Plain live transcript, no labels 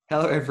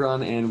Hello,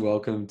 everyone, and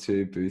welcome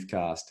to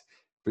Boothcast.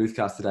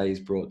 Boothcast today is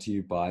brought to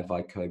you by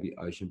Vycobi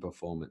Ocean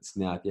Performance.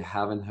 Now, if you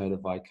haven't heard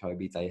of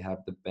Vycobi, they have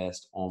the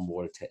best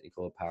on-water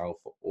technical apparel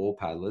for all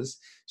paddlers.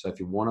 So if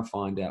you want to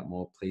find out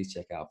more, please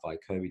check out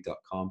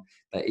vycobi.com.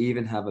 They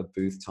even have a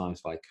Booth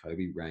times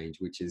Vycobi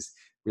range, which has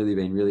really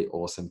been really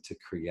awesome to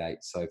create.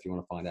 So if you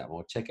want to find out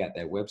more, check out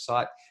their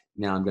website.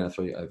 Now I'm going to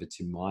throw you over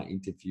to my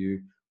interview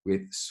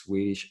with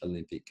Swedish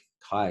Olympic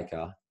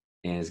kayaker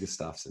Anders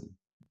Gustafsson.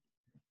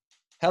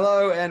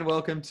 Hello and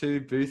welcome to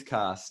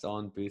Boothcast.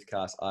 On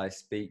Boothcast, I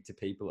speak to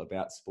people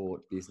about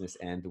sport, business,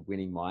 and the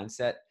winning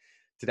mindset.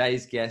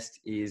 Today's guest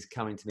is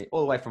coming to me all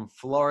the way from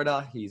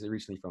Florida. He's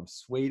originally from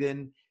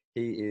Sweden.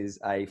 He is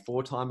a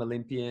four-time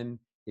Olympian.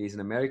 He's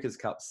an America's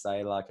Cup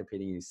sailor,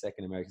 competing in his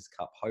second America's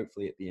Cup,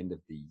 hopefully at the end of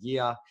the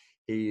year.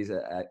 He is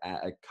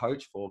a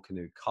coach for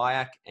canoe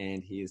kayak,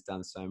 and he has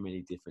done so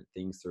many different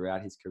things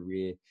throughout his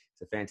career.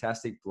 He's a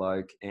fantastic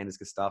bloke. Anders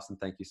Gustafsson,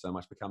 thank you so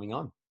much for coming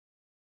on.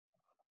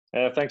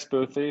 Thanks,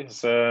 Boothie.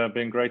 It's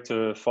been great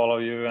to follow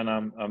you, and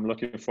I'm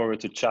looking forward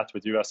to chat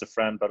with you as a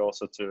friend, but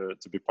also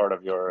to be part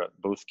of your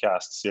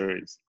Boothcast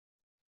series.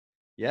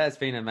 Yeah, it's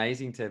been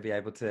amazing to be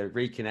able to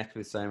reconnect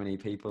with so many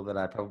people that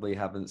I probably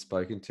haven't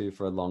spoken to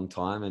for a long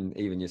time. And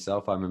even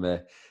yourself, I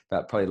remember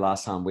about probably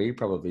last time we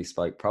probably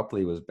spoke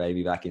properly was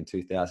maybe back in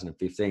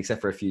 2015,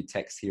 except for a few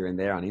texts here and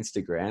there on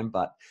Instagram.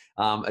 But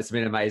it's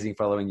been amazing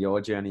following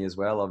your journey as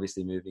well,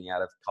 obviously moving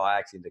out of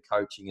kayaks into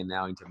coaching and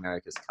now into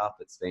America's Cup.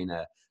 It's been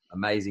an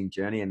amazing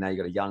journey. And now you've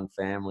got a young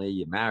family,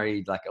 you're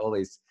married, like all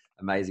these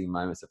amazing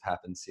moments have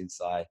happened since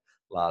I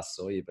last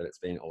saw you, but it's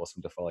been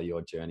awesome to follow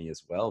your journey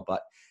as well.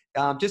 But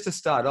just to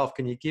start off,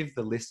 can you give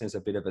the listeners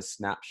a bit of a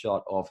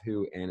snapshot of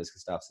who Anders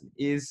Gustafsson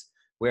is,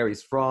 where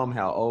he's from,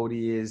 how old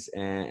he is,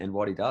 and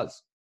what he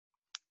does?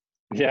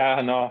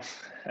 Yeah, no.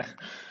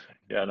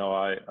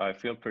 I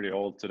feel pretty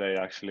old today,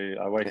 actually.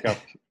 I wake up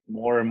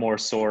more and more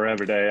sore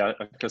every day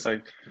because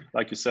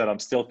like you said, I'm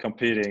still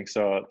competing.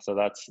 So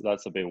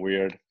that's a bit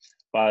weird.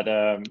 But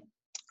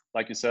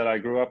like you said, I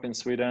grew up in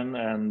Sweden,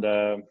 and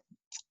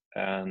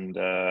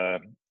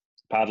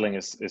paddling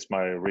is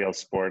my real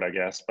sport, I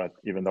guess. But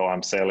even though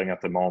I'm sailing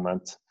at the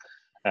moment,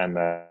 and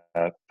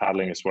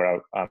paddling is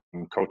where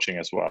I'm coaching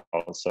as well.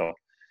 So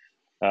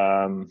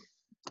I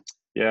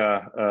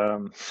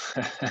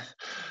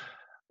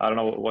don't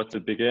know what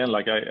to begin.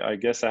 Like I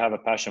guess I have a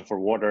passion for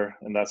water,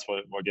 and that's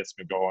what gets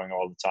me going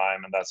all the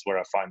time, and that's where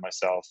I find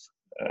myself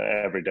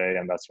every day,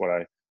 and that's what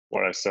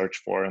I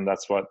search for, and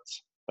that's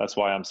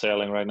why I'm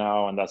sailing right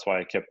now, and that's why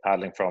I kept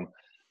paddling from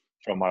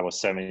I was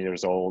 7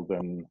 years old,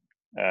 and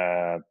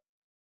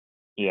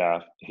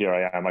here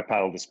I am. I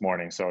paddled this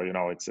morning, so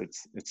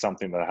it's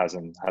something that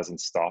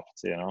hasn't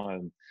stopped,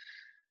 and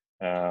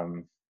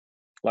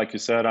like you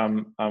said,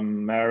 I'm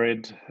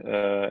married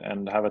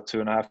and have a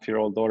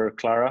 2.5-year-old daughter,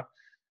 Clara,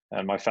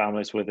 and my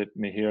family's with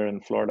me here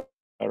in Florida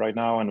right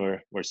now, and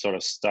we're sort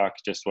of stuck,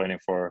 just waiting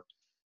for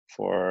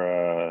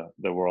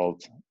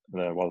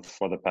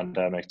the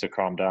pandemic to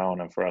calm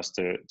down, and for us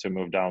to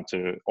move down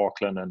to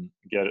Auckland and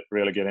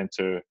really get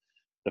into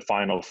the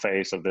final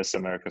phase of this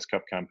America's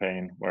Cup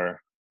campaign,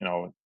 where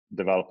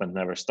development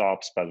never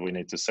stops, but we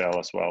need to sail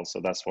as well.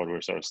 So that's what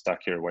we're sort of stuck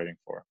here waiting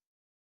for.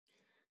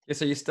 Yeah,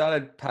 so you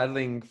started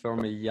paddling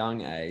from a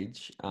young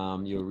age.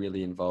 You were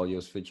really involved. It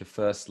was your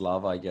first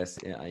love, I guess,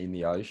 in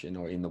the ocean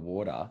or in the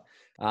water.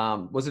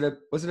 Was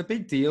it a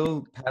big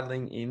deal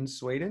paddling in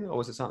Sweden, or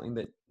was it something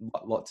that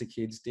lots of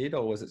kids did,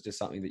 or was it just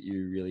something that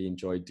you really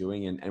enjoyed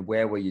doing? And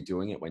where were you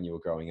doing it when you were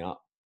growing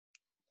up?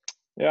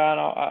 Yeah,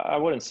 no, I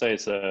wouldn't say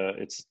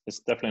it's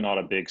definitely not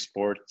a big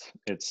sport.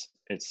 It's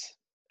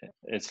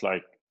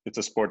like it's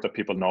a sport that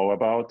people know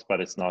about,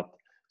 but it's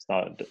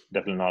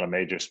definitely not a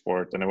major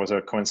sport. And it was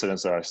a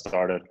coincidence that I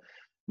started.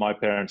 My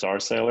parents are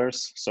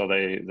sailors, so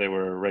they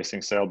were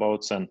racing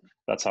sailboats, and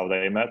that's how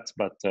they met.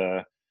 But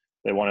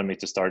they wanted me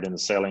to start in the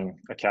sailing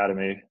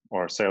academy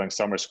or sailing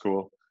summer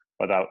school,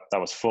 but that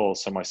was full.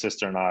 So my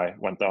sister and I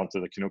went down to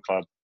the canoe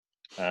club,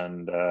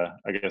 and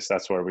I guess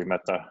that's where we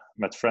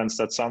met friends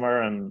that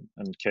summer, and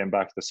came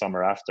back the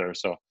summer after.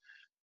 So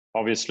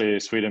obviously,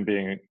 Sweden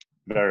being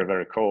very,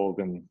 very cold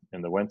in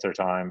the winter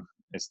time,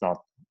 it's a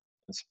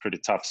pretty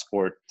tough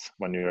sport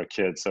when you're a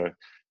kid, so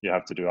you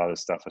have to do other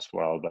stuff as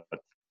well. But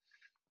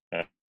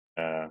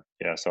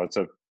so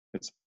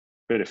it's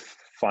pretty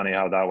funny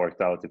how that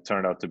worked out. It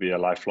turned out to be a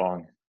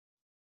lifelong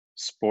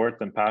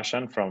sport and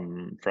passion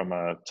from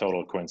a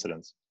total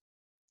coincidence.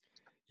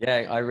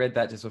 Yeah, I read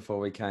that just before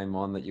we came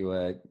on, that you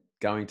were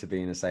going to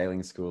be in a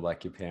sailing school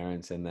like your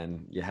parents, and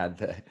then you had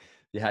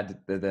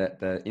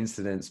the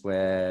incidents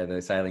where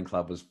the sailing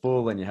club was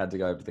full and you had to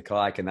go to the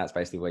kayak, and that's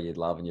basically where your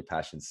love and your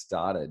passion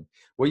started.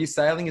 Were you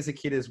sailing as a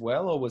kid as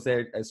well, or was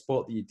there a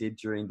sport that you did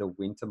during the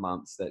winter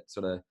months that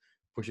sort of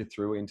push you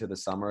through into the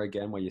summer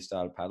again where you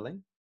started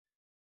paddling?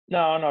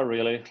 No, not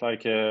really.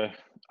 Like I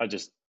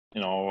just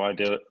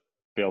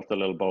built a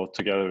little boat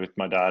together with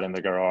my dad in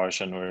the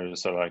garage, and we were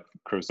sort of like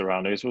cruised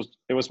around. It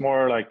was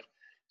more like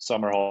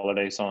summer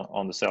holidays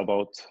on the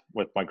sailboat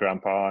with my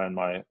grandpa and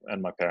my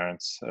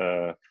parents.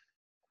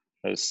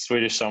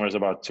 Swedish summer is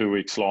about 2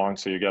 weeks long,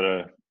 so you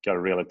gotta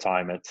really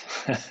time it.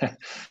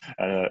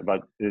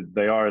 But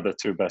they are the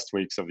 2 best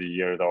weeks of the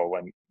year, though.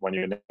 When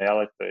you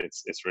nail it,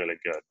 it's really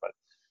good.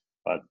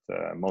 But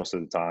most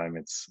of the time,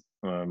 it's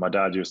my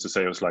dad used to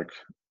say it was like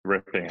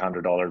ripping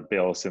 $100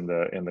 bills in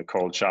the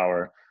cold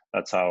shower.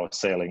 That's how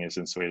sailing is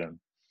in Sweden.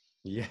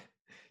 Yeah.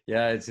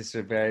 Yeah, it's just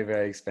a very,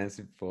 very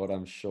expensive sport,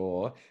 I'm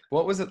sure.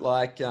 What was it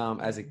like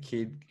as a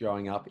kid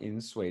growing up in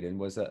Sweden?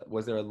 Was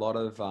there a lot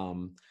of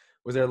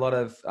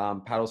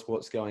paddle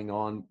sports going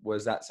on?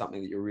 Was that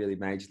something that you're really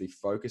majorly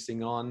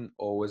focusing on,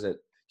 or was it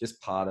just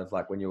part of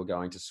like when you were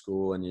going to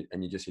school and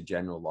you just your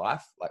general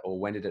life? Like, or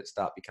when did it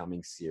start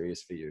becoming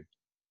serious for you?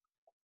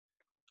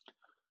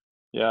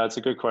 Yeah, it's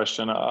a good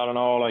question. I don't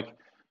know, like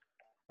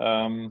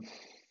um,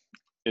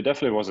 it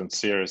definitely wasn't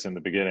serious in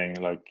the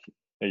beginning. Like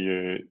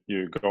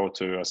you go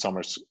to a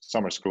summer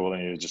school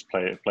and you just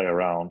play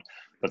around.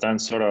 But then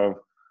sort of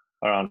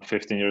around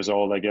 15 years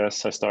old, I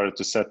guess, I started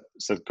to set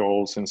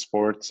goals in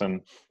sports,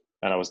 and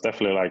I was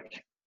definitely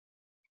like,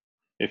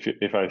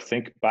 if I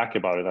think back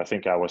about it, I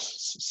think I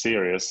was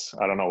serious.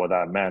 I don't know what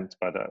that meant,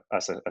 but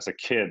as a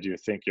kid, you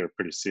think you're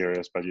pretty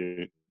serious, but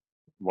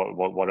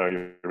what are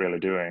you really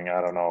doing?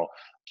 I don't know,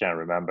 can't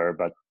remember,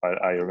 but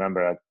I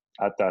remember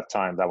at that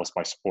time that was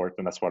my sport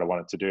and that's what I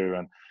wanted to do.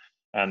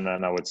 And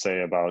then I would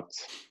say about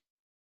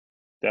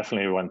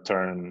definitely when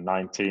turn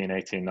 19,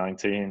 18,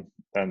 19,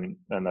 then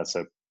that's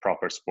a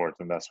proper sport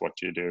and that's what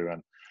you do.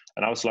 And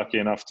I was lucky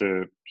enough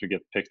to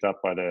get picked up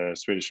by the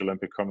Swedish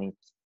Olympic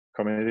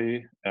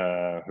Committee,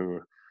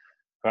 who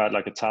had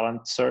like a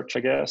talent search, I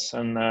guess,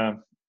 and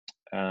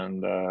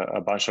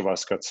a bunch of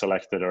us got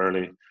selected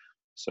early.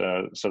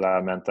 So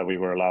that meant that we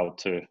were allowed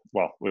to,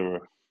 well,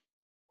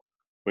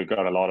 we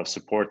got a lot of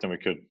support and we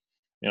could,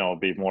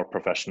 be more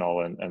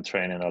professional and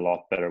train in a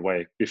lot better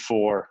way.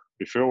 Before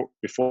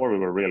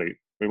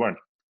we weren't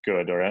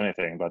good or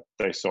anything, but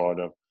they sort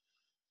of,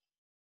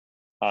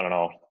 I don't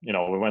know,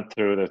 we went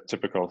through the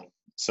typical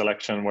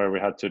selection where we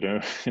had to do,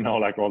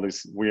 like all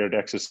these weird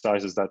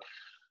exercises that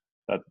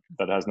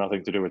has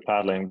nothing to do with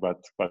paddling,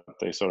 but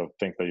they sort of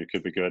think that you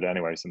could be good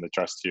anyways, and they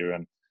trust you,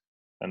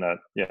 and that,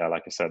 yeah,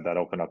 like I said, that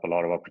opened up a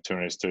lot of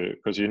opportunities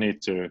because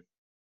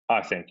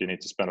I think you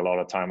need to spend a lot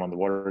of time on the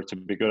water to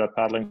be good at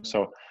paddling.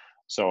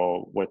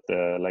 So with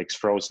the lakes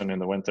frozen in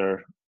the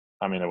winter,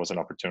 I mean, it was an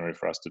opportunity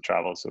for us to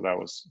travel, so that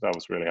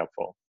was really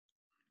helpful.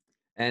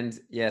 And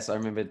yes, I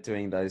remember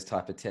doing those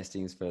type of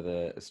testings for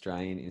the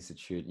Australian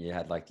Institute. And you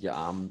had like your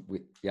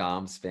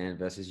arm span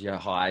versus your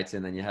height,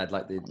 and then you had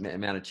like the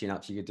amount of chin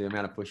ups you could do,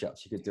 amount of push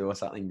ups you could do, or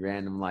something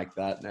random like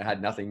that. And it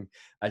had nothing,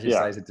 as you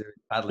Yeah, say, to do with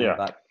paddling. yeah.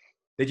 But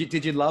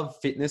did you love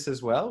fitness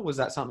as well? Was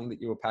that something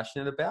that you were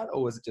passionate about,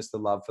 or was it just the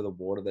love for the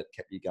water that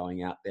kept you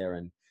going out there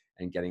and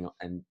getting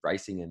and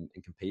racing and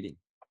competing?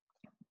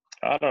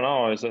 I don't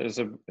know.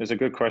 It's a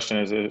good question.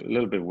 It's a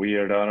little bit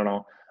weird. I don't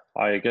know.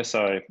 I guess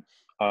I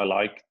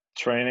like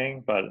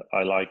training, but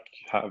I like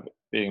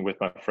being with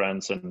my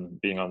friends and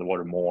being on the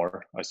water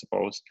more, I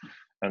suppose.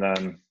 And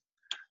then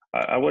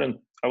I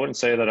wouldn't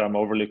say that I'm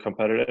overly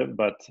competitive,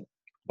 but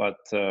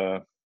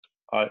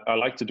I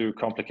like to do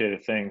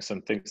complicated things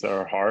and things that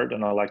are hard,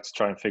 and I like to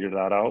try and figure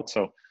that out.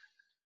 So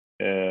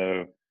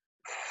uh,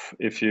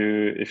 if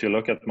you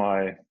look at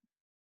my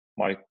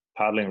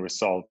paddling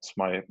results,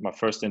 my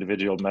first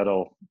individual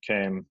medal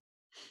came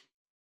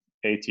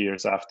 8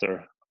 years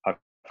after I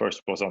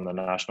first was on the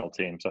national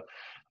team. So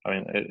I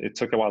mean, it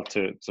took a while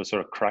to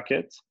sort of crack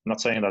it. I'm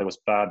not saying that it was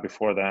bad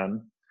before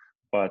then,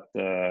 but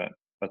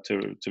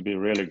to be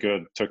really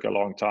good took a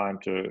long time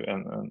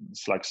and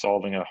it's like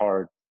solving a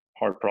hard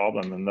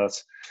problem, and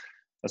that's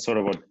sort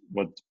of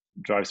what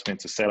drives me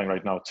into sailing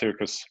right now too.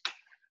 Because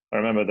I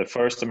remember the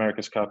first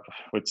America's Cup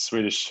with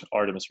Swedish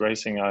Artemis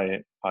Racing.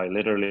 I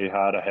literally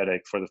had a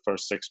headache for the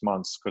first 6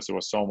 months because there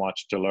was so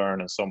much to learn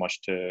and so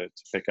much to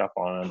pick up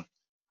on,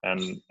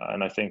 and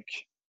I think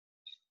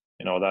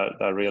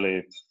that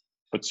really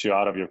puts you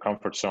out of your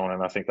comfort zone,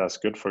 and I think that's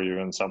good for you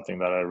and something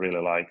that I really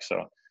like.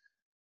 So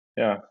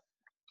yeah,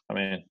 I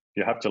mean,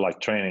 you have to like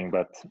training,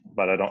 but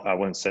I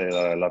wouldn't say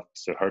that I love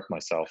to hurt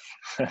myself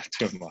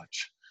too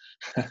much.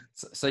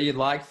 So you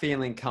like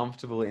feeling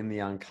comfortable in the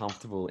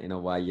uncomfortable in a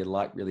way. You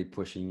like really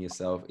pushing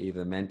yourself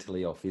either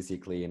mentally or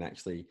physically and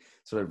actually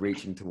sort of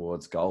reaching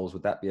towards goals.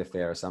 Would that be a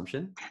fair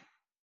assumption?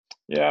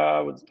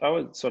 Yeah, I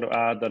would sort of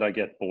add that I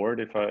get bored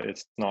if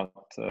it's not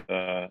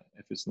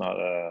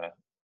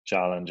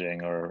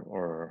challenging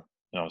or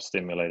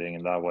stimulating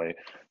in that way.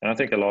 And I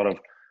think a lot of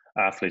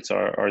athletes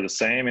are the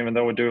same, even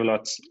though we do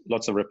lots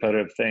of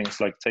repetitive things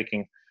like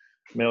taking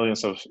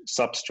millions of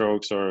sub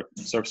strokes or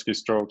surf ski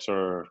strokes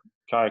or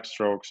kayak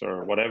strokes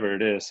or whatever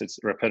it is. It's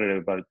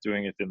repetitive, but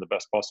doing it in the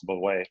best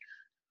possible way,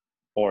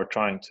 or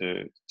trying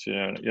to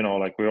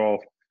like we all.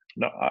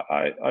 No,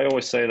 I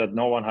always say that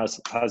no one has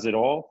it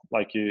all.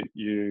 Like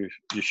you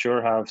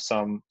sure have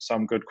some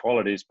good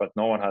qualities, but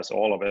no one has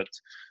all of it.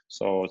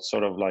 So it's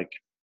sort of like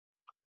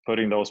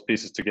putting those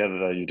pieces together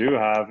that you do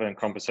have and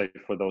compensate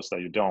for those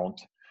that you don't,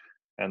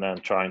 and then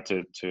trying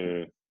to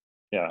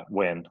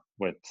win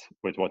with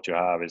what you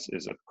have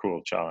is a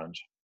cool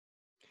challenge.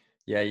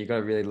 Yeah, you got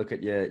to really look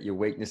at your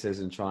weaknesses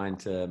and trying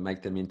to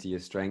make them into your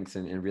strengths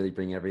and really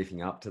bring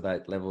everything up to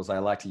that levels. I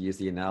like to use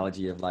the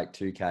analogy of like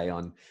 2K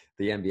on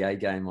the NBA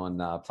game on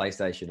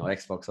PlayStation or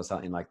Xbox or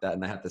something like that,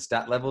 and they have the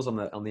stat levels on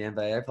the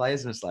NBA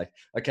players, and it's like,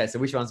 okay, so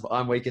which ones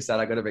I'm weakest at?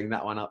 I got to bring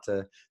that one up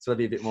to sort of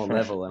be a bit more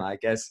level. And I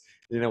guess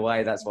in a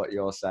way, that's what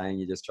you're saying.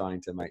 You're just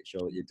trying to make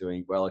sure that you're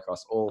doing well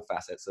across all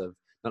facets of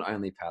not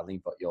only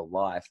paddling but your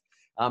life.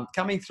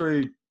 Coming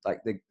through like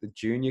the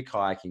junior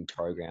kayaking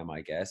program,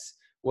 I guess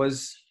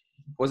was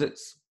it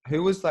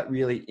who was like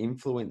really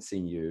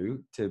influencing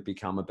you to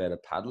become a better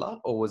paddler,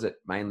 or was it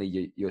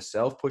mainly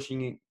yourself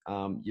pushing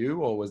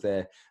you, or was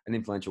there an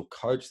influential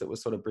coach that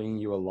was sort of bringing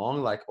you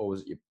along, like, or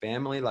was it your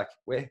family? Like,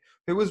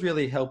 who was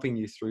really helping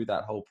you through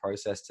that whole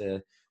process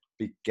to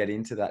get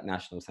into that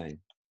national team?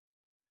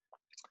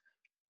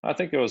 I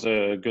think it was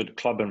a good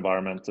club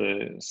environment.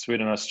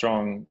 Sweden has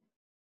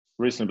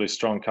reasonably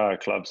strong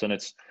kayak clubs, and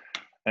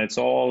it's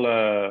all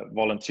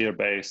volunteer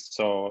based.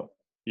 So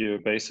you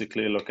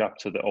basically look up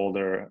to the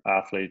older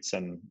athletes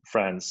and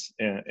friends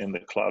in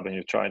the club, and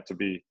you're trying to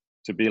be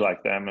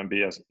like them and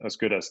be as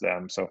good as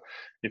them. So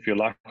if you're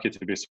lucky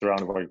to be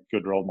surrounded by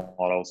good role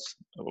models,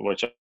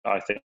 which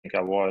I think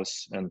I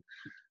was, and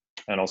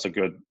also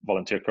good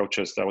volunteer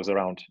coaches that was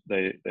around,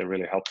 they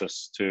really helped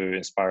us to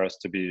inspire us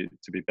to be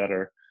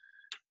better.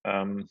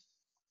 I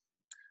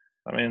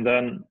mean,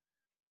 then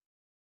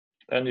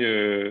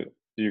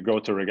you go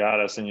to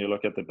regattas and you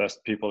look at the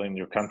best people in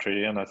your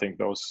country, and I think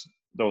those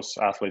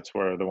athletes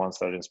were the ones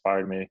that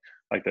inspired me,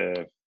 like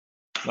the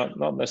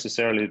not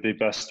necessarily the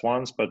best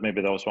ones, but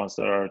maybe those ones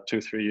that are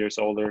 2-3 years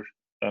older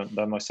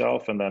than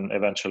myself, and then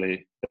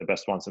eventually the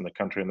best ones in the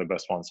country and the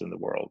best ones in the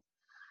world.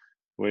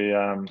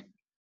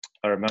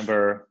 I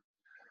remember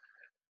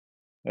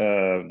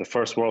the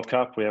first World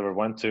Cup we ever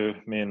went to,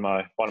 me and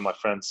one of my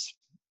friends,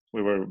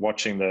 we were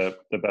watching the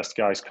best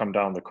guys come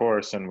down the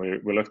course, and we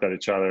looked at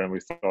each other and we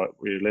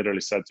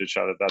literally said to each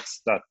other,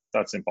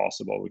 that's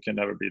impossible. We can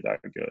never be that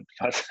good.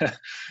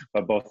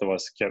 But both of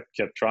us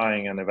kept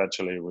trying, and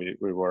eventually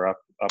we were up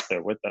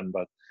there with them.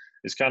 But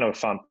it's kind of a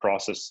fun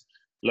process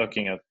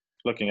looking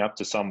up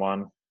to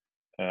someone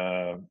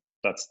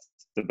that's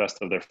the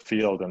best of their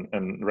field,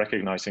 and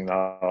recognizing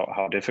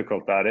how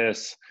difficult that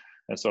is.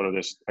 And sort of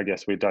this, I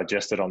guess we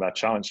digested on that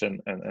challenge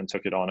and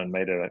took it on and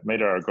made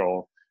it our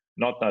goal.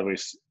 Not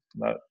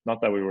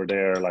that we were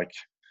there like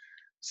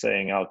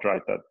saying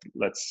outright that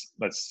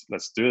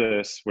let's do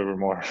this. We were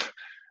more,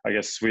 I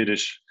guess,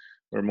 Swedish.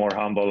 We're more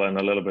humble and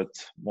a little bit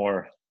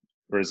more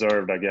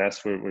reserved, I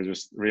guess. We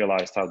just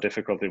realized how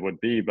difficult it would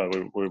be, but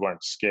we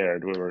weren't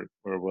scared. We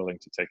were willing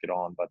to take it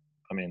on. But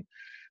I mean,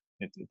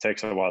 it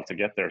takes a while to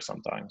get there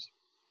sometimes.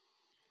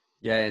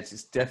 Yeah,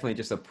 it's definitely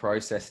just a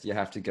process you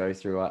have to go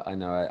through. I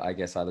know, I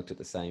guess I looked at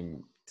the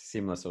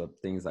similar sort of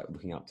things, like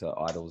looking up to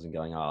idols and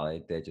going,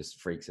 oh, they're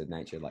just freaks of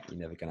nature. Like, you're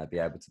never going to be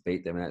able to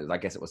beat them. And I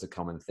guess it was a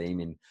common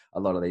theme in a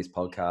lot of these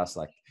podcasts,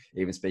 like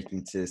even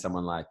speaking to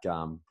someone like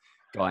Guy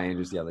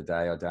Andrews the other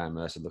day, or Darren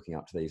Mercer, looking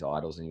up to these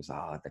idols, and he was,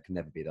 there can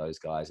never be those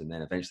guys. And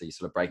then eventually you're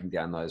sort of breaking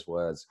down those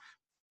words,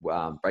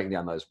 breaking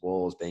down those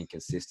walls, being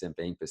consistent,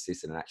 being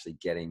persistent, and actually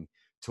getting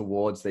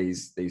towards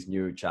these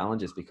new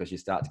challenges, because you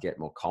start to get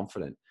more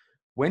confident.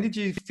 When did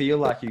you feel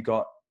like you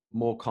got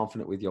more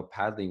confident with your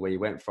paddling, where you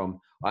went from,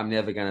 I'm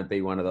never going to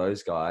be one of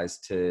those guys,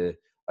 to,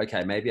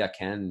 okay, maybe I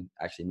can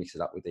actually mix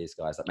it up with these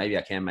guys. Like, maybe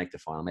I can make the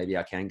final. Maybe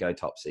I can go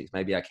top 6.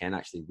 Maybe I can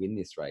actually win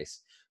this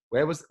race.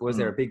 Where was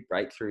there a big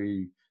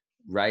breakthrough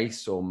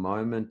race or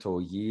moment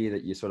or year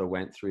that you sort of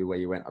went through where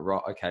you went,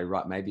 right, okay,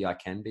 right, maybe I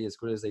can be as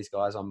good as these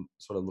guys I'm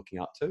sort of looking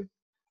up to?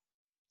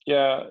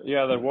 Yeah,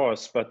 there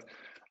was. But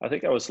I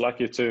think I was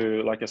lucky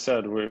to, like I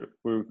said,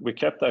 we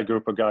kept that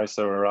group of guys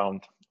that were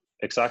around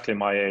exactly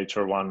my age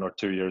or 1 or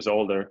 2 years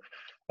older,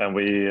 and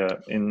we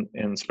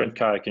in sprint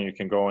kayaking you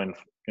can go in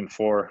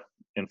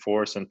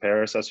fours and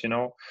pairs, as you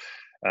know,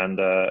 and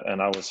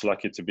I was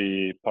lucky to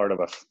be part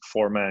of a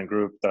 4-man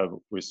group that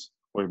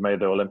we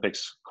made the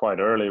Olympics quite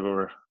early. We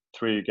were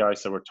 3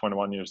 guys that were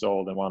 21 years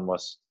old, and one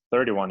was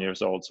 31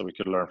 years old, so we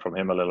could learn from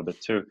him a little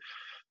bit too,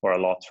 or a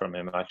lot from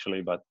him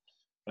actually. But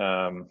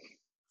the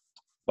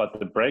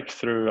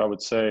breakthrough, I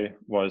would say,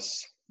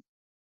 was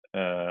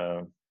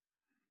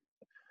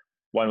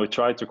when we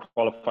tried to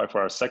qualify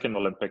for our second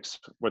Olympics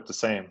with the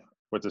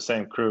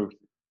same crew,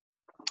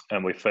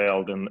 and we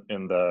failed in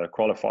the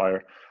qualifier,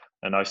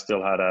 and I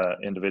still had an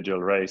individual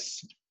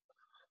race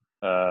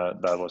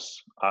that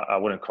was, I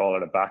wouldn't call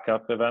it a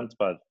backup event,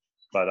 but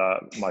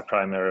my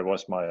primary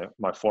was my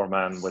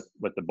 4-man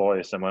with the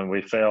boys. And when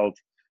we failed,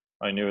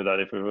 I knew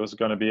that if it was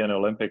going to be an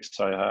Olympics,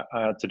 I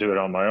had to do it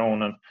on my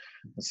own. And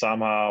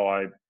somehow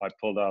I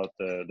pulled out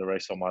the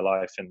race of my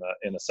life in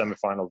the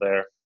semifinal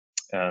there.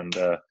 And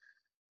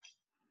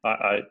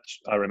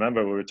I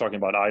remember we were talking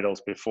about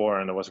idols before,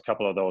 and there was a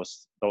couple of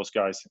those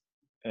guys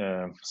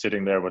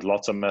sitting there with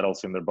lots of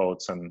medals in their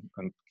boats, and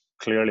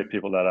clearly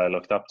people that I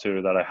looked up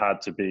to, that I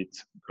had to beat,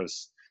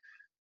 because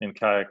in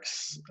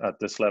kayaks at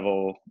this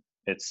level,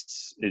 it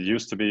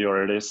used to be,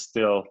 or it is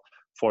still,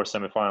 4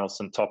 semifinals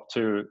and top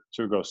two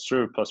goes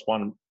through plus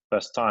one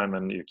best time,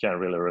 and you can't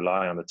really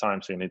rely on the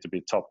time, so you need to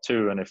be top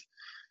two. And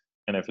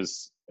if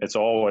it's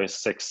always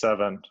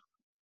 6-7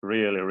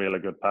 really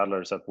good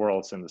paddlers at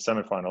Worlds in the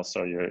semifinals,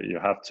 so you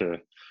have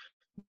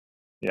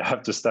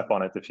to step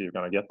on it if you're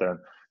going to get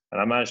there. And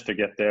I managed to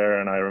get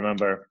there, and I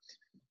remember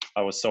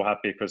I was so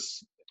happy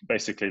because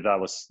basically that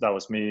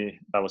was me.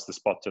 That was the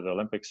spot to the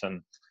Olympics,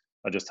 and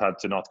I just had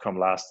to not come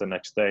last the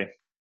next day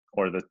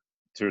or the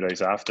 2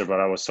 days after. But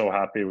I was so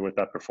happy with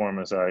that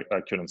performance. I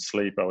couldn't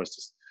sleep. I was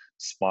just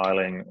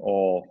smiling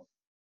all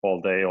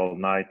day, all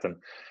night, and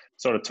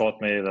sort of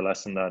taught me the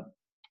lesson that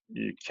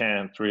you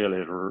can't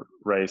really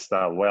race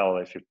that well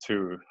if you're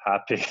too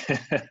happy.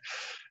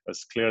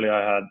 Because clearly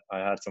I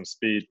had some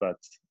speed, but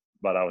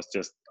I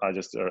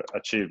just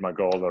achieved my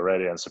goal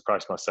already and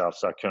surprised myself.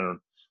 So I couldn't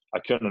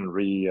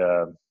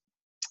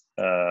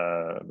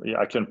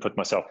put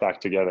myself back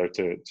together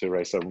to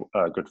race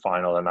a good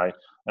final, and I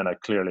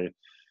clearly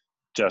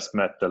just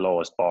met the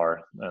lowest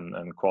bar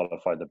and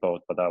qualified the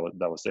boat, but that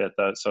was it.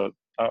 So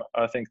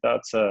I think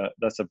that's a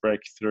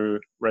breakthrough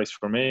race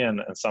for me,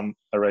 and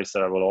a race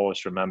that I will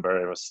always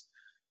remember. It was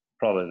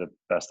probably the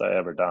best I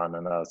ever done,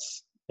 and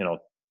that's,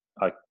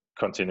 I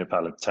continued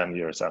paddling 10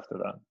 years after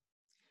that.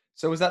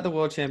 So was that the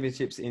World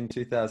Championships in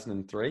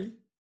 2003?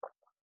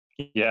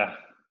 Yeah.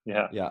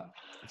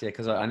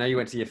 Because I know you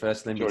went to your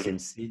first Olympics in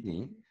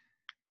Sydney.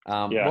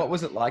 What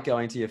was it like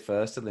going to your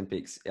first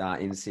Olympics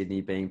in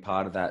Sydney, being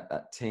part of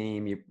that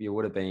team? You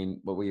would have been,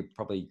 what were you,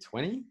 probably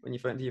 20 when you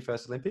went to your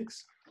first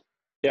Olympics?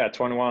 Yeah,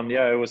 21.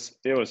 Yeah, it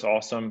was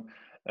awesome.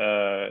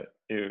 I'd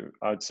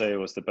say it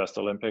was the best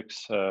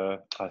Olympics.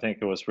 I think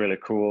it was really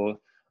cool.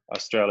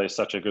 Australia is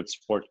such a good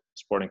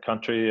sporting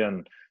country,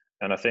 and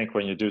I think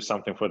when you do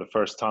something for the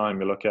first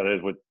time, you look at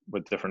it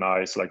with different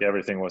eyes. Like,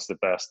 everything was the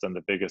best and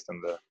the biggest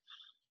and the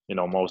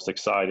most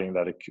exciting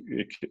that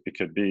it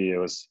could be. It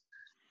was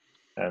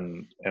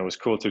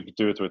cool to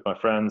do it with my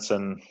friends,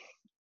 and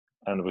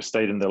we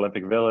stayed in the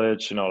Olympic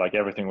Village. Like,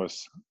 everything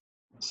was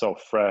so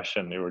fresh,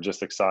 and we were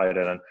just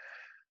excited.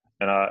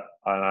 And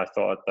I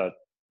thought that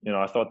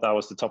that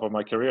was the top of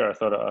my career. I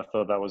thought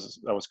that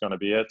was going to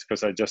be it,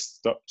 because I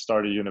just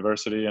started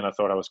university, and I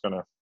thought I was going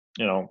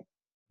to,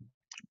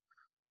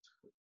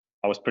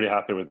 I was pretty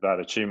happy with that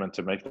achievement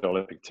to make the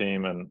Olympic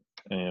team, and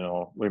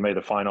we made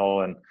the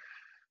final, and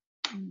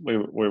we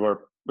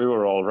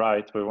were all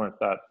right. We weren't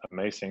that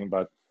amazing,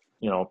 but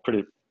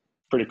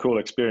pretty cool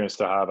experience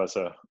to have as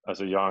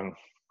a young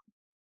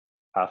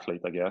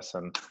athlete, I guess.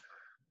 And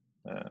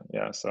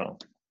so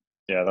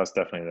that's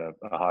definitely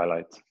a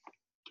highlight.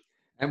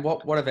 And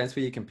what events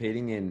were you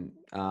competing in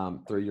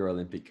through your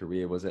Olympic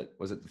career? Was it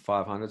the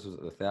 500s? Was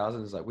it the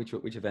 1000s? Like,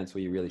 which events were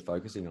you really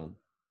focusing on?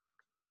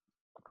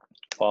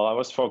 Well, I've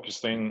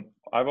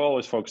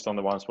always focused on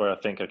the ones where I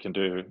think I can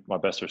do my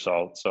best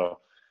result. So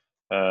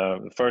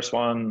the first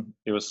one,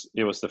 it was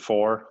the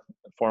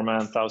four-man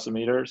 1,000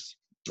 meters.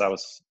 It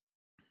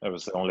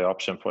was the only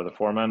option for the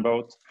 4-man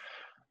boat.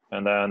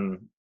 And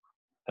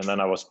then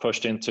I was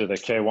pushed into the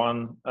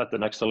K1 at the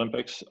next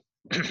Olympics.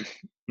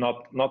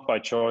 Not by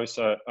choice.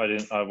 I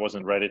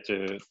wasn't ready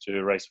to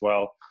race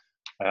well.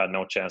 I had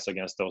no chance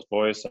against those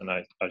boys, and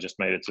I just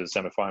made it to the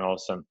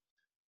semifinals. And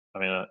I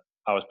mean,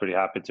 I was pretty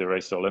happy to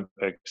race the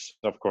Olympics,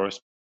 of course,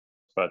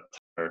 but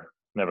they're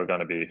never going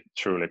to be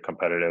truly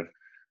competitive.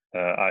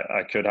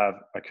 I could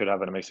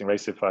have an amazing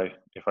race if I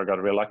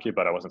got real lucky,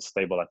 but I wasn't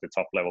stable at the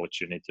top level,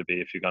 which you need to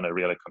be if you're going to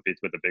really compete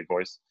with the big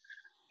boys.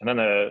 And then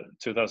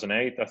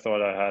 2008, I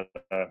thought I had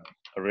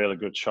a really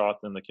good shot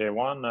in the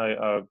K1.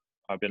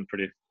 I've been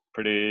pretty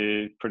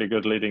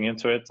good leading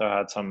into it. I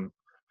had some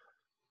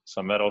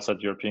medals at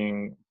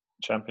European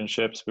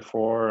Championships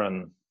before,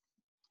 and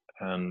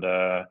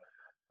I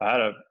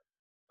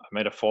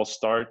made a false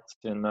start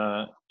in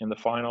the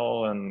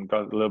final and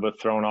got a little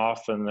bit thrown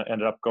off and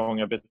ended up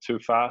going a bit too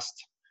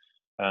fast,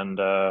 and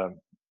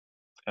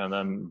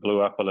then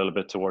blew up a little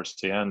bit towards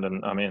the end.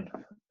 And I mean,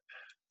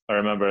 I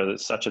remember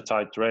it's such a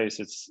tight race.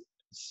 It's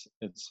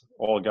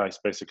all guys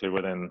basically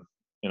within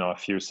a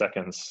few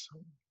seconds.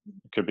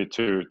 It could be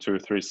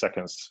 2-3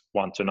 seconds,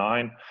 1 to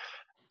 9.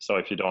 So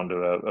if you don't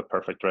do a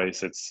perfect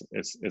race, it's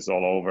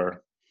all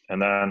over.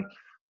 And then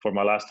for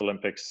my last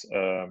Olympics,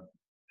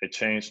 it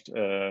changed.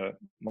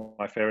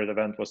 My favorite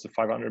event was the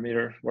 500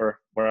 meter, where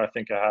I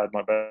think I had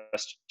my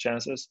best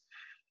chances,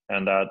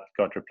 and that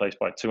got replaced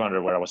by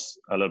 200, where I was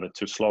a little bit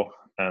too slow.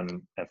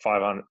 And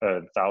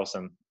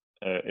 1,000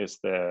 is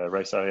the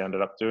race I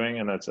ended up doing,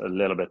 and it's a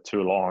little bit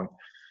too long.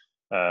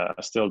 I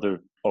still do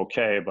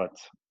okay,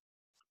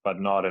 but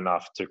not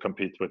enough to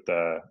compete with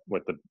the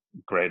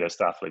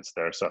greatest athletes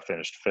there. So I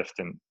finished 5th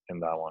in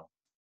that one.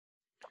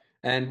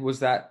 And was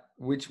that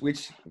which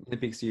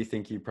Olympics do you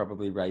think you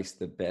probably raced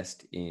the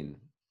best in?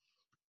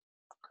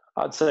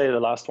 I'd say the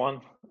last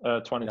one,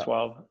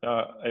 2012.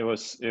 Yeah. It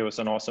was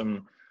an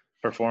awesome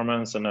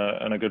performance and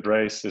a good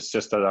race. It's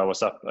just that I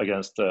was up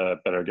against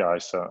better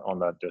guys on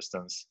that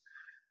distance.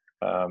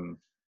 I'm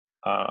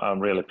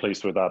really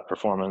pleased with that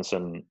performance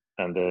and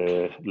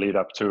the lead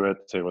up to it.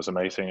 It was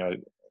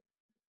amazing.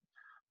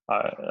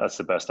 that's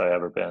the best I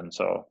ever been.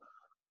 So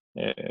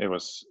it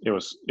was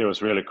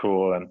really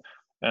cool, and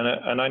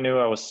I knew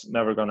I was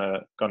never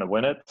gonna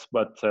win it,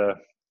 but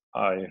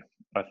I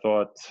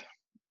thought,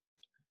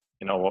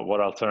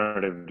 what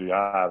alternative do you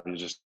have? You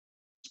just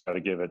got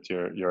to give it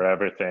your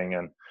everything,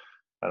 and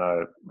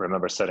I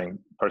remember setting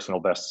personal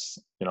bests,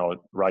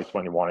 right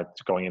when you wanted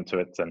going into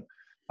it, and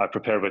I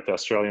prepared with the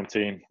Australian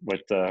team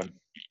with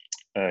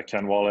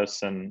Ken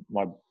Wallace and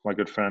my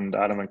good friend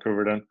Adam and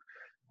Couverton,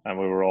 and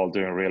we were all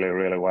doing really,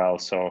 really well.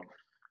 So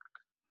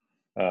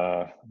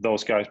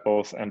those guys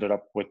both ended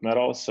up with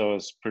medals, so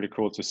it's pretty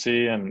cool to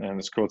see, and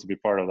it's cool to be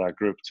part of that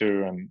group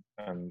too.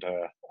 And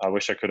I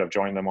wish I could have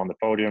joined them on the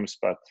podiums,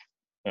 but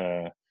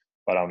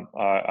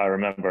I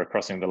remember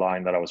crossing the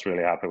line that I was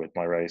really happy with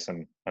my race,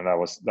 and that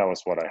was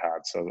what I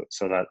had. So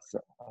that's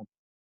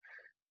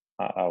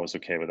I was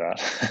okay with that.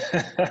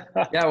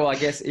 Yeah, well, I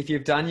guess if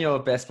you've done your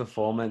best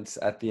performance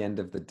at the end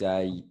of the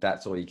day,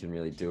 that's all you can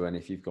really do. And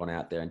if you've gone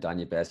out there and done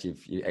your best, you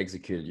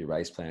executed your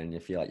race plan, and you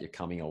feel like you're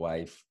coming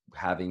away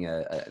having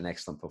an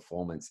excellent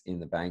performance in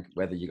the bank,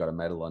 whether you got a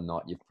medal or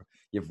not,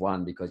 you've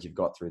won because you've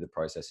got through the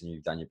process and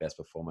you've done your best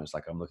performance.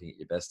 Like I'm looking at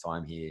your best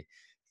time here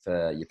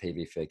for your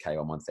PB for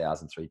K1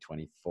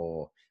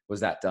 1,324. Was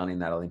that done in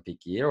that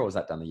Olympic year, or was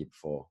that done the year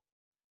before?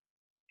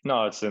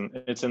 No, it's in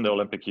the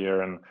Olympic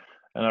year, and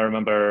I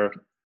remember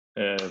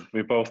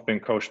we've both been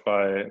coached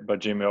by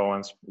Jimmy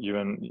Owens, you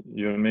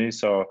and me.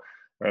 So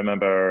I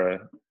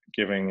remember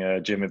giving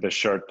Jimmy the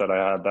shirt that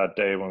I had that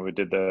day when we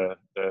did the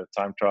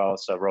time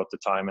trials. I wrote the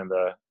time in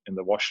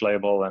the wash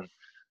label,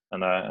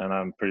 and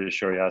I'm pretty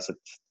sure he has it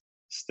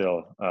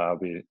still.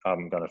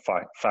 I'm gonna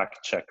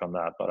fact check on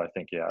that, but I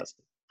think he has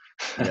it.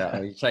 Yeah,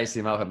 you chase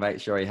him up and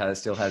make sure he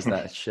still has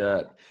that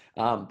shirt.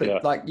 But yeah.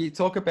 Like you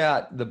talk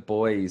about the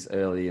boys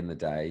early in the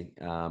day,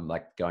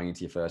 like going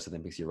into your first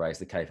Olympics, you raced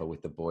the KFL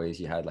with the boys.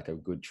 You had like a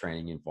good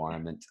training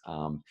environment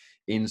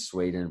in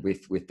Sweden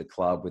with the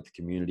club, with the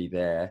community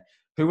there.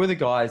 Who were the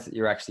guys that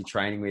you're actually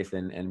training with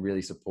and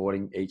really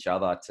supporting each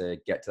other to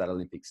get to that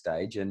Olympic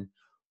stage? And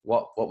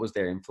what was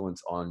their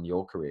influence on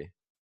your career?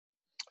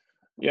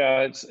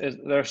 Yeah,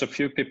 there's a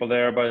few people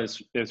there, but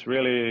it's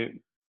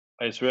really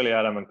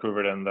Adam and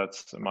Couverton.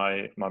 That's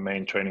my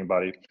main training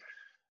buddy.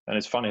 And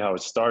it's funny how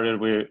it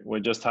started. We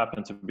just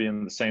happened to be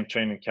in the same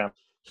training camp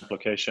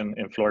location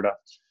in Florida.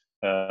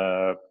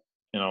 That's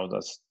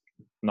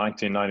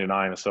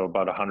 1999, so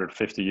about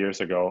 150 years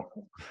ago.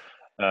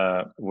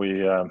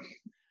 We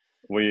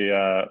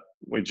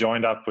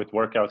joined up with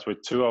workouts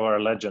with two of our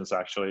legends.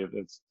 Actually,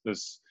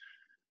 it's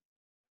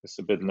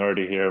a bit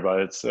nerdy here, but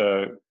it's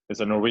a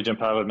Norwegian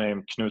paddler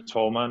named Knut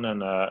Holman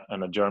and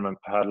a German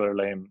paddler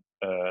named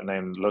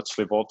Lutz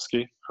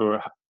Livolsky, who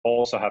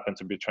also happened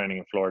to be training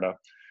in Florida.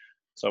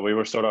 So we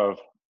were sort of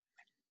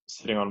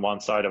sitting on one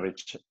side of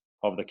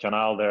the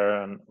canal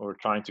there, and we were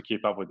trying to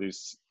keep up with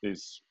these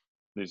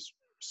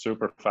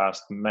super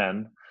fast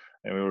men,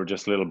 and we were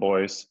just little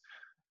boys.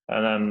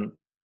 And then,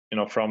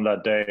 from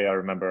that day, I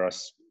remember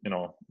us,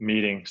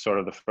 meeting sort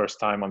of the first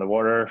time on the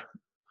water,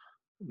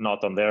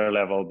 not on their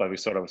level, but we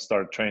sort of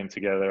started training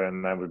together,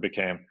 and then we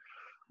became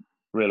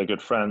really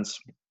good friends.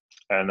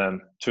 And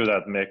then to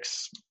that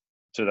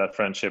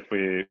friendship,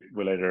 we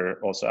later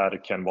also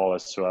added Ken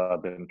Wallace, who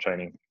I've been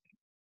training,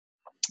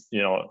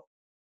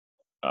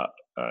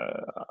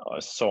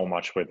 so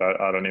much with.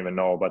 I don't even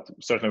know, but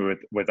certainly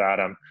with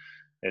Adam,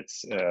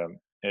 it's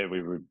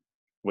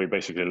we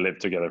basically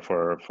lived together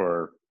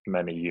for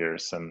many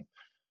years and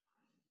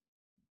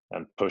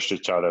pushed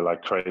each other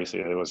like crazy.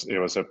 It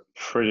was a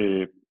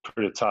pretty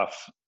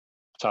tough.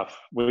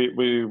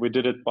 We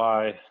did it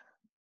by,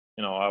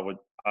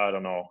 I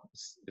don't know.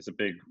 It's a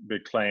big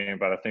claim,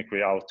 but I think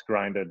we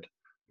outgrinded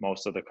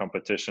most of the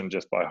competition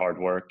just by hard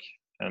work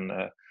and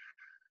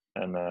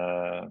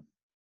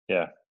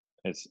yeah,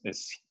 it's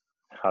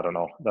I don't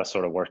know. That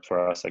sort of worked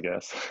for us, I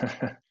guess.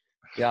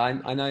 Yeah,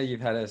 I know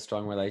you've had a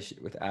strong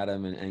relationship with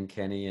Adam and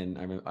Kenny, and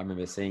I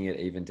remember seeing it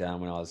even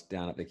down when I was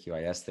down at the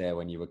QAS there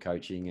when you were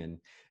coaching, and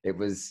it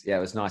was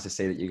nice to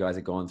see that you guys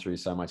had gone through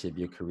so much of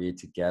your career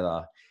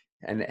together.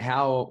 And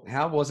how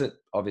was it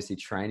obviously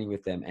training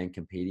with them and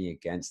competing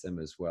against them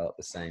as well at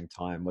the same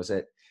time? Was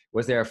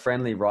there a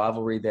friendly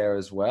rivalry there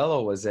as well,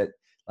 or was it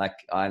like,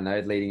 I don't know,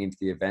 leading into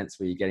the events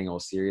where you're getting all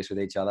serious with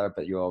each other,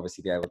 but you'll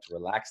obviously be able to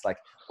relax? Like,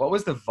 what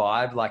was the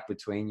vibe like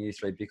between you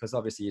three? Because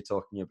obviously you're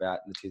talking about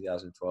the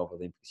 2012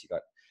 Olympics, you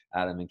got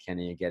Adam and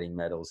Kenny are getting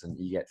medals and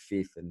you get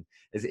fifth. And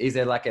is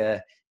there like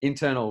a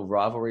internal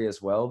rivalry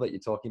as well that you're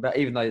talking about,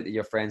 even though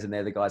you're friends and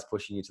they're the guys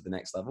pushing you to the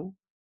next level?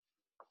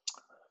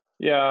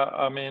 Yeah,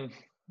 I mean,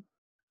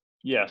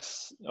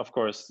 yes, of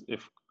course,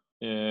 if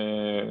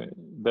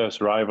there's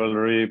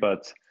rivalry,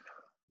 but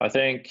I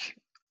think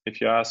if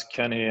you ask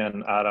Kenny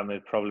and Adam,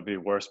 it'd probably be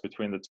worse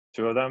between the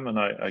two of them, and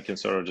I can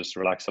sort of just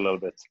relax a little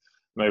bit.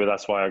 Maybe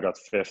that's why I got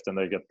fifth and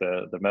they get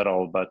the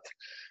medal. But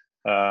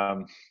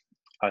I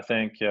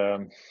think I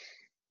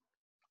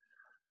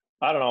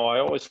don't know. I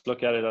always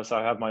look at it as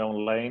I have my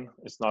own lane.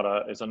 It's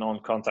a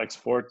non-contact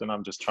sport, and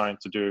I'm just trying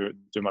to do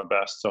my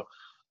best. So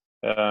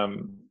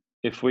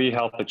if we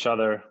help each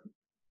other,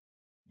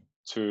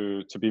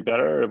 to be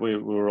better, we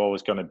were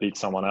always going to beat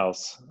someone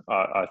else.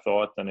 I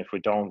thought, and if we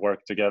don't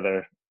work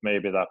together,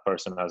 maybe that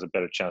person has a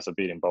better chance of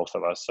beating both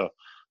of us. So,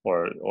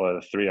 or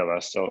the three of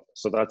us.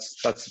 So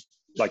that's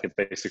like a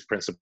basic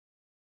principle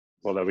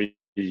that we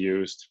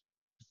used,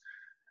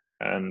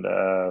 and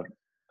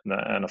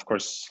of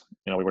course,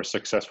 we were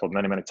successful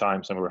many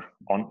times, and we were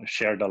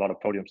shared a lot of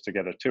podiums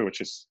together too, which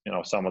is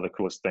some of the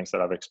coolest things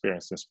that I've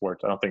experienced in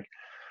sport. I don't think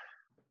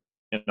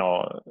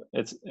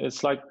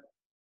it's like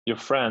your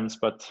friends,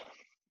 but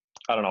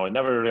I don't know, it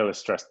never really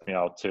stressed me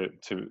out to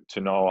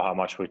know how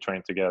much we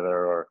train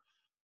together, or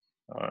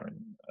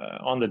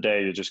on the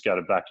day you just got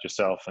to back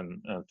yourself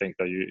and think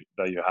that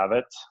you have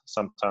it.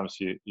 Sometimes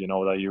you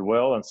know that you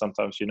will, and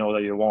sometimes you know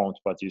that you won't,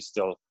 but it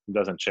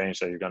doesn't change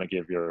that you're going to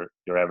give your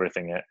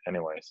everything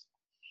anyways.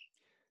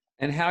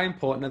 And how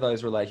important are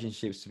those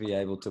relationships to be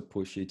able to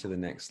push you to the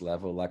next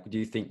level? Like, do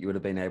you think you would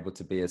have been able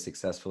to be as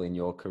successful in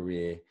your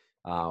career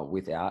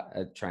without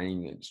a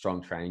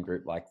strong training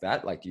group like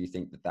that? Like, do you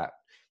think that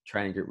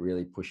training group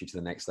really push you to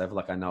the next level?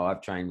 Like, I know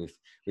I've trained with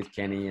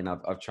Kenny, and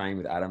I've trained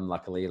with Adam,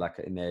 luckily, like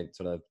in their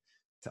sort of,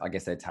 I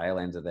guess, their tail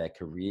ends of their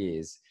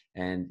careers,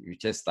 and you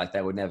just like,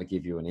 they would never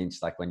give you an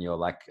inch. Like when you're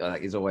like,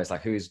 it's always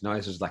like whose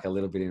nose was like a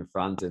little bit in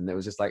front, and it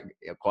was just like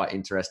quite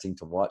interesting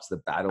to watch the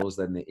battles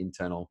and the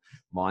internal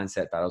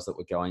mindset battles that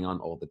were going on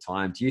all the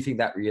time. Do you think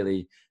that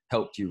really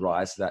helped you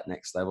rise to that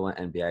next level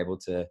and be able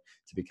to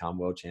become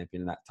world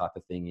champion and that type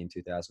of thing in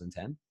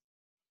 2010?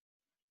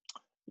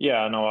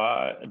 Yeah,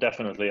 no,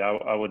 definitely.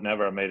 I would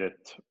never have made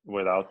it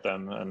without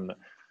them.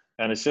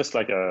 And it's just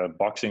like a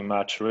boxing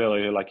match,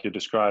 really, like you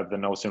described, the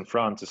nose in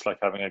front. It's like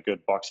having a good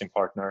boxing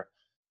partner.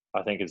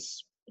 I think it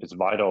was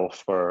vital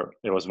for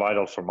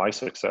my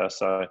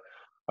success. I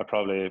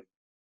probably,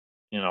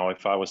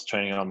 if I was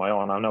training on my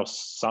own, I know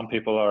some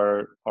people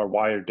are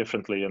wired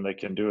differently and they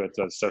can do it.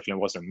 That certainly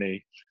wasn't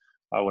me.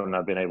 I wouldn't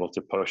have been able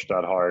to push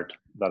that hard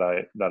that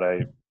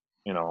I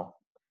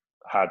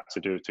had to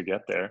do to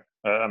get there.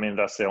 I mean,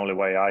 that's the only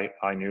way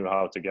I knew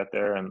how to get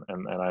there, and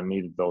I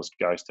needed those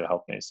guys to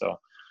help me. So,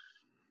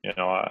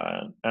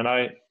 and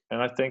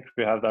I think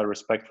we have that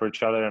respect for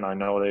each other, and I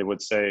know they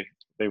would say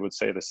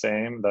the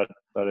same, that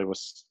it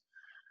was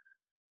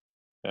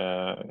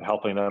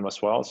helping them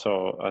as well.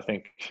 So I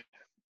think,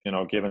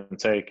 give and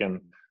take,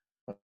 and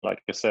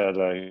like I said,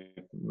 I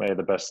made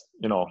the best,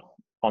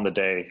 on the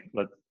day.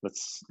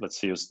 Let's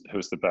see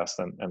who's the best,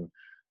 and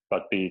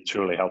but be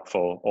truly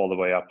helpful all the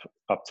way up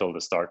till the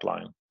start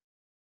line.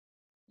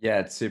 Yeah,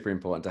 it's super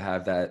important to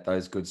have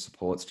those good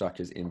support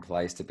structures in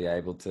place to be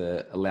able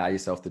to allow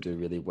yourself to do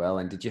really well.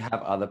 And did you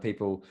have other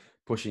people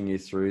pushing you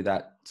through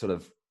that sort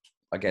of,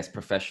 I guess,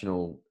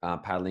 professional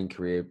paddling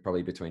career,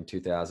 probably between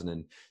 2000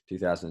 and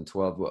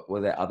 2012?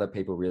 Were there other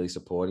people really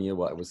supporting you?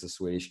 What was the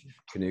Swedish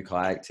canoe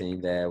kayak team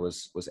there?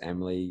 Was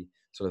Emily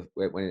sort of,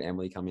 when did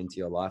Emily come into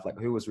your life? Like,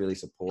 who was really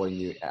supporting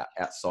you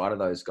outside of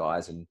those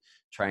guys and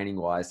training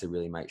wise to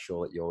really make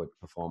sure that you're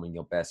performing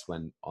your best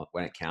when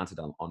it counted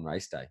on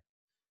race day?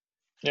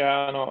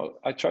 Yeah, no,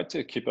 I tried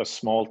to keep a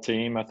small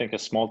team. I think a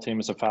small team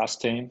is a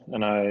fast team,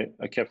 and I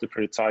kept it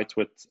pretty tight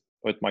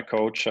with my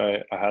coach.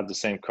 I had the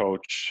same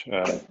coach,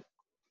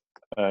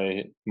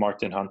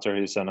 Martin Hunter.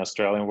 He's an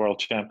Australian world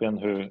champion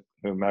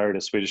who married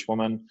a Swedish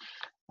woman,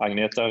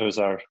 Agneta, who's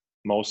our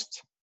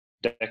most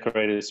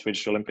decorated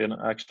Swedish Olympian,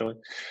 actually.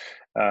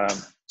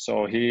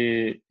 So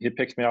he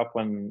picked me up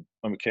when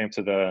we came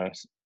to the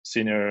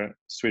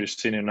Swedish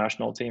senior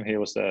national team. He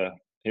was the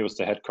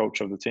head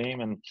coach of the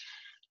team, and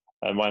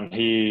when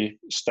he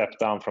stepped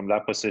down from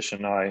that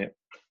position,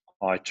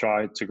 I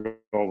tried to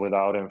go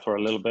without him for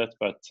a little bit,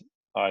 but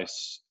I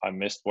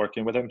missed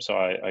working with him. So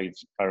I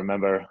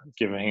remember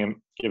giving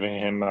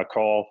him a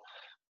call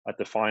at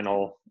the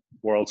final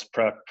World's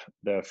Prep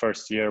the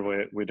first year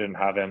we didn't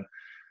have him,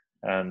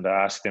 and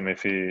I asked him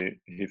if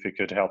he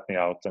could help me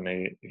out, and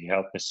he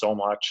helped me so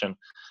much,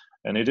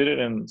 and he did it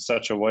in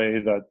such a way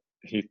that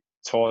he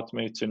taught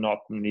me to not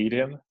need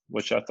him,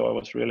 which I thought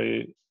was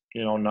really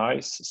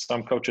nice.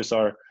 Some coaches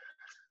are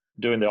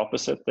doing the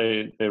opposite.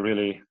 They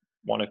really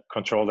want to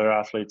control their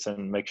athletes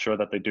and make sure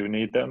that they do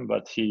need them,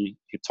 but he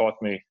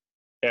taught me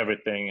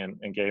everything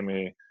and gave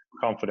me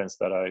confidence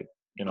that I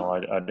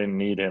didn't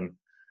need him.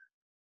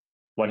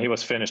 When he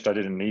was finished, I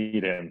didn't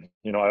need him.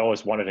 I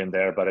always wanted him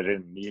there, but I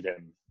didn't need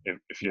him,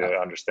 if you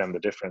understand the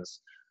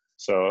difference.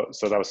 So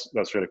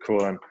that's really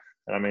cool. And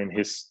I mean,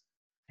 he's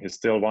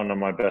still one of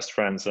my best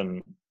friends,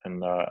 and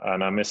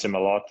I miss him a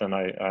lot, and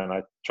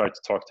I try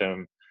to talk to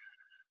him,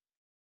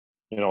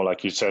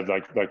 like you said,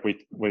 like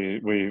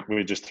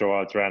we just throw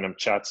out random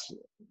text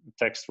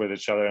with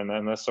each other, and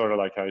then that's sort of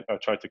like I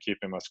try to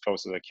keep him as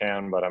close as I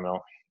can, but I know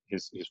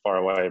he's far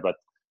away, but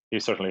he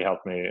certainly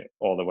helped me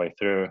all the way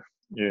through.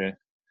 Yeah.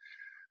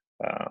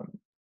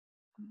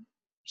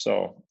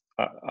 So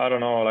I don't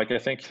know, like I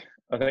think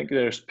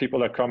there's people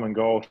that come and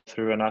go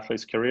through an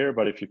athlete's career,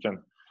 but if you can,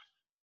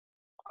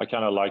 I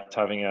kind of liked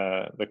having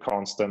the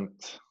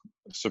constant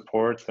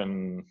support,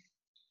 and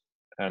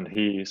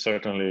he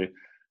certainly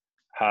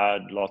had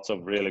lots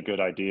of really good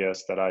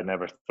ideas that I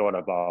never thought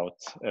about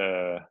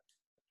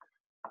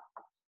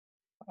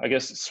I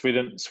guess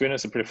Sweden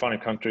is a pretty funny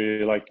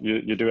country. Like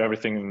you do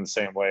everything in the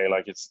same way.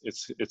 Like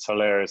it's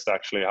hilarious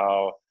actually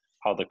how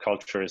the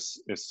culture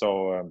is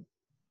so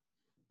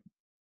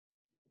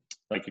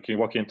like you can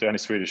walk into any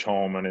Swedish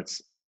home and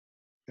it's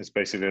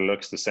basically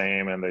looks the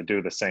same, and they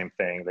do the same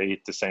thing, they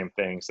eat the same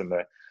things, and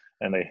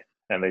they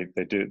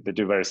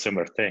do very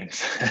similar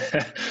things.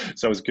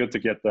 So it's good to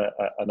get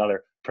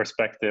another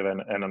perspective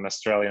and an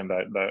Australian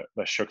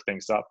that shook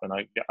things up, and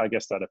I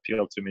guess that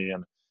appealed to me,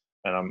 and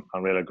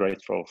I'm really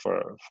grateful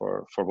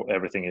for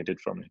everything he did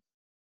for me.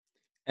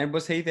 And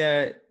was he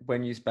there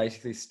when you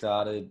basically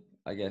started,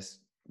 I guess,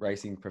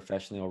 racing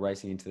professionally or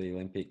racing into the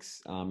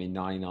Olympics in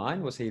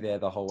 '99? Was he there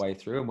the whole way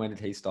through, and when did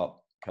he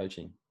stop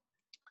coaching?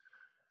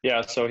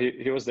 Yeah, so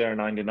he was there in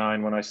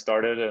 '99 when I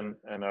started, and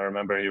I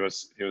remember he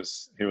was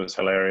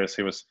hilarious.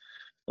 He was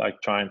like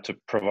trying to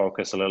provoke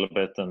us a little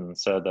bit and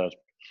said that,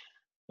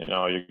 you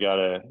know, you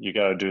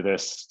gotta do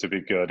this to be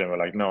good, and we're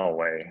like, no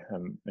way,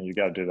 and you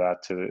gotta do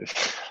that to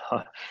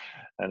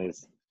and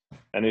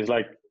he's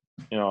like,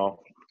 you know,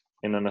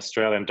 in an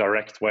Australian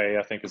direct way,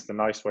 I think is the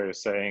nice way of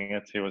saying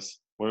it.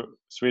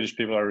 Swedish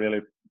people are really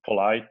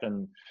polite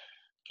and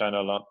kind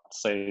of not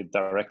say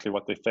directly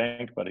what they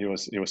think, but he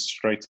was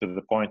straight to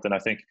the point, and I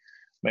think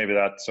maybe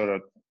that sort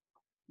of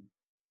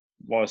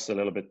was a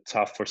little bit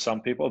tough for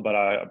some people, but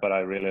I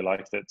really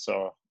liked it.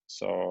 So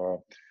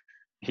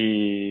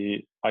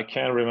I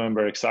can't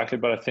remember exactly,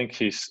 but I think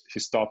he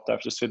stopped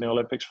after Sydney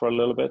Olympics for a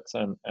little bit,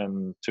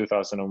 and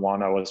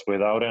 2001 I was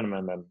without him,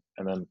 and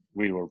then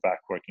we were back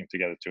working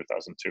together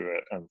 2002,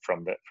 and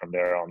from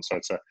there on. So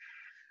it's a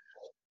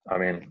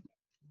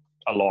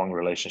long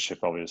relationship,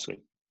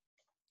 obviously.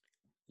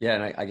 Yeah,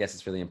 and I guess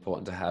it's really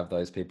important to have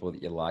those people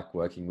that you like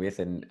working with,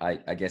 and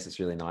I guess it's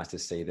really nice to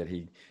see that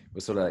he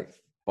was sort of like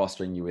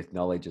fostering you with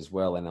knowledge as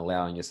well, and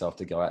allowing yourself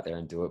to go out there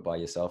and do it by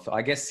yourself.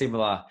 I guess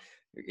similar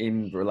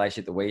in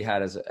relationship that we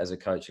had as a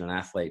coach and an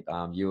athlete.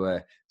 You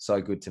were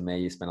so good to me.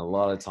 You spent a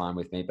lot of time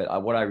with me,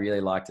 but what I really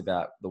liked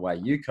about the way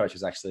you coach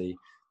was actually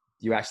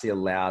you actually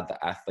allowed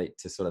the athlete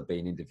to sort of be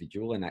an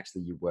individual, and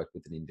actually you worked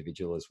with an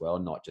individual as well,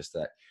 not just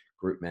that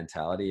group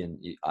mentality. And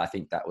I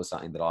think that was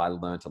something that I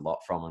learned a lot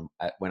from.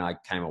 And when I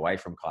came away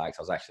from kayaks,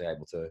 I was actually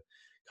able to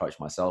coach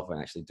myself and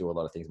actually do a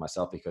lot of things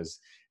myself, because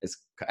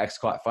it's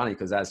quite funny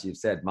because, as you've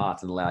said,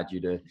 Martin allowed you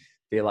to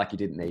feel like you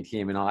didn't need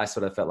him, and I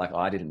sort of felt like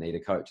I didn't need a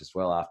coach as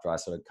well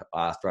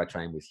after I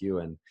trained with you.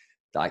 And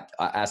like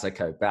as I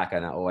go back,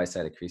 and I always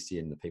say to Christy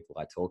and the people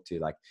I talk to,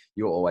 like,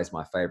 you're always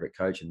my favorite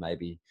coach, and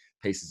maybe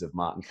pieces of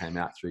Martin came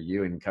out through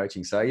you in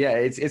coaching. So yeah,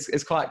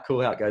 it's quite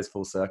cool how it goes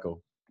full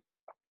circle.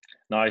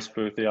 Nice,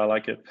 Boothie. I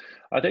like it.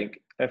 I think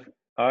if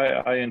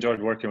I enjoyed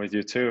working with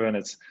you too, and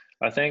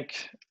I think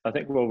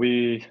what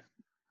we,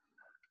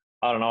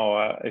 I don't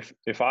know,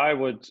 if I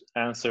would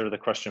answer the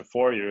question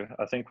for you,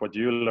 I think what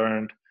you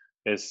learned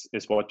is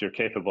what you're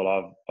capable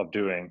of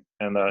doing,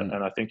 and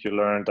and I think you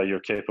learned that you're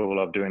capable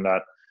of doing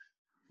that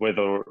with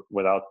or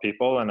without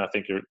people, and I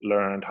think you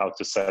learned how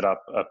to set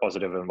up a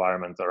positive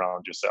environment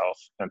around yourself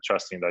and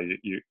trusting that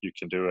you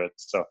can do it.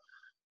 So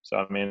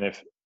I mean,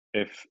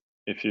 if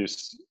you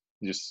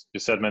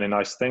said many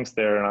nice things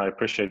there, and I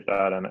appreciate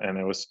that, and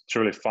it was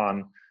truly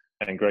fun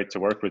and great to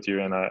work with you,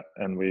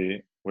 and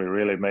we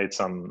really made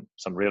some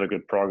really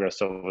good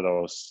progress over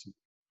those,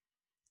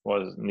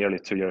 was nearly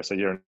 2 years, a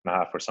year and a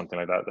half or something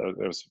like that.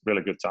 It was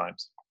really good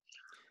times.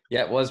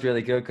 Yeah, it was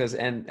really good because,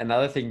 and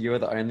another thing, you were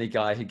the only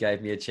guy who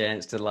gave me a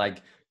chance to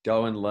like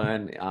go and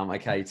learn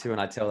K2, and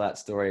I tell that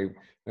story.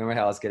 Remember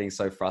how I was getting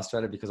so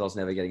frustrated because I was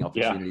never getting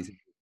opportunities in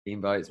team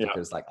boats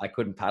because like I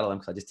couldn't paddle them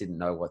because I just didn't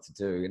know what to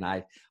do. And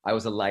I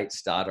was a late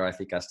starter. I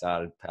think I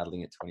started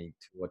paddling at 22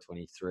 or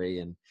 23,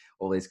 and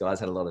all these guys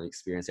had a lot of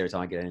experience. Every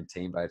time I get in a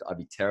team boat, I'd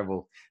be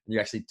terrible. And you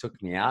actually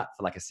took me out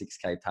for like a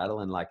 6K paddle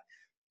and like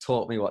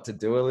taught me what to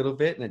do a little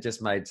bit, and it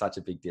just made such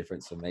a big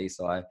difference for me.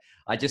 So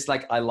I just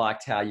I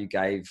liked how you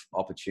gave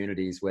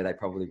opportunities where they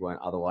probably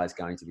weren't otherwise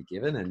going to be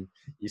given, and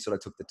you sort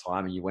of took the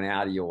time and you went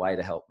out of your way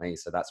to help me.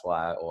 So that's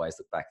why I always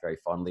look back very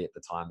fondly at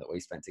the time that we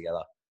spent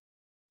together.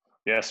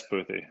 Yes,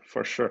 Boothie,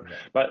 for sure. Yeah.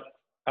 But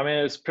I mean,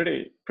 it's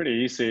pretty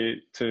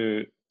easy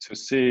to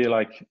see,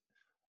 like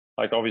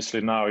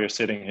obviously now you're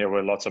sitting here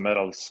with lots of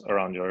medals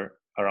around your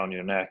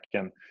neck,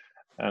 and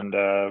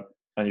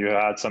you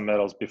had some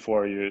medals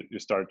before you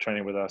started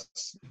training with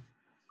us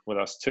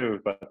too.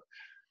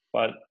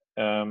 But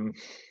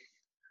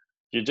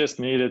you just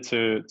needed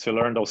to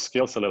learn those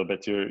skills a little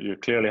bit. You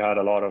clearly had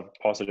a lot of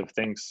positive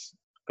things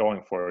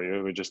going for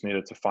you. We just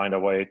needed to find a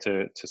way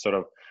to sort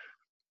of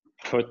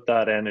put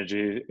that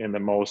energy in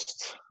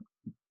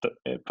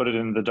put it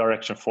in the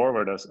direction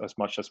forward as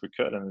much as we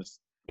could. And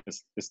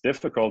it's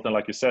difficult. And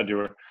like you said, you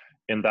were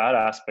in that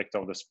aspect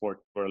of the sport,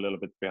 were a little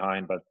bit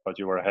behind, but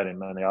you were ahead in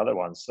many other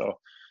ones.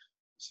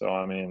 So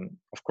I mean,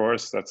 of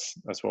course, that's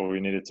what we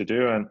needed to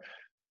do.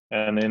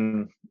 And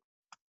in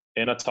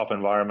a top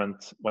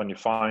environment, when you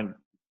find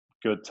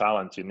good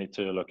talent, you need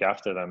to look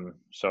after them.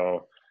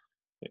 So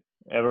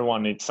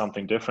everyone needs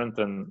something different,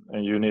 and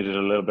you needed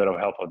a little bit of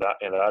help with that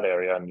in that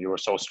area, and you were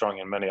so strong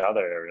in many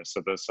other areas.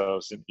 So it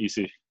was an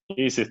easy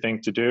easy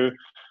thing to do.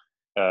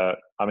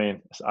 I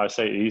mean, I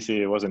say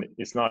easy.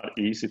 It's not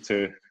easy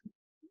to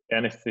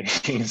anything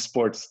in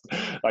sports.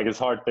 Like, it's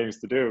hard things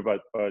to do,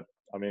 but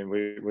I mean,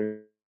 we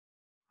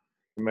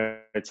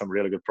made some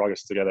really good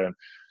progress together,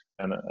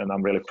 and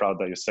I'm really proud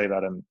that you say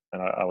that, and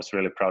I was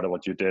really proud of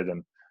what you did,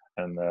 and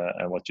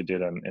what you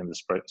did in the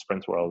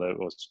sprint world.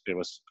 It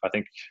was I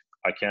think,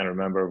 I can't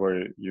remember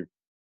where you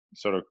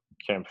sort of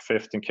came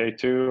fifth in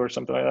K2 or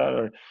something like that,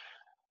 or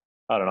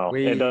I don't know.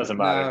 It doesn't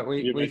matter.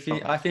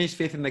 I finished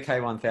fifth in the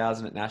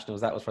K1000 at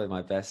nationals. That was probably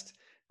my best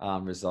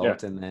result.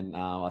 Yeah. And then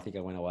I think I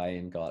went away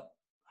and got,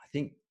 I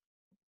think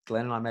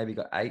Glenn and I maybe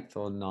got 8th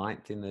or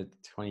 9th in the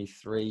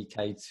 23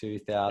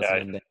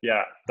 K2000.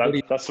 Yeah.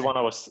 That's the one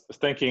I was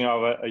thinking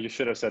of. You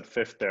should have said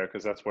fifth there,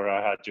 because that's where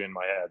I had you in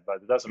my head. But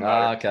it doesn't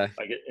matter. Okay.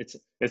 Like,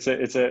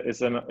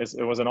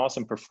 it was an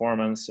awesome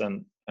performance,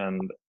 and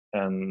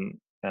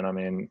I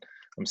mean,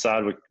 I'm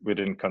sad we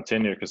didn't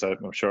continue, because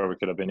I'm sure we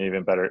could have been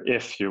even better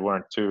if you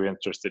weren't too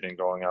interested in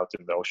going out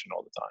in the ocean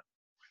all the time.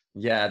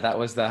 Yeah, that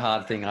was the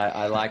hard thing.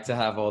 I like to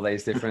have all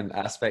these different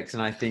aspects,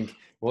 and I think,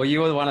 well,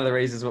 you were one of the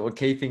reasons what were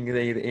keeping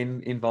me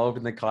involved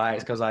in the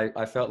kayaks, because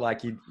I felt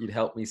like you'd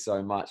help me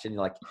so much, and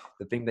like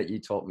the thing that you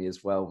taught me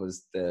as well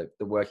was the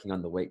working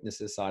on the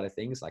weaknesses side of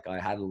things. Like, I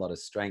had a lot of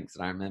strengths,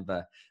 and I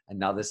remember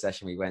another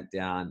session we went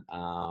down,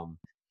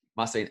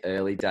 must have been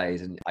early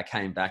days, and I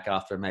came back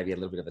after maybe a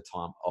little bit of a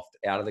time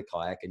out of the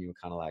kayak, and you were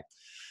kind of like,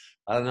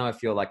 I don't know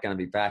if you're like going to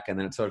be back. And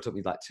then it sort of took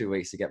me like 2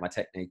 weeks to get my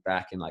technique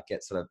back and like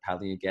get sort of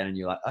paddling again. And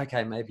you're like,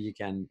 okay, maybe you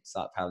can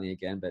start paddling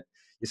again. But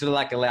you sort of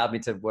like allowed me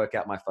to work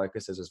out my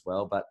focuses as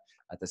well. But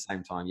at the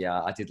same time,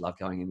 yeah, I did love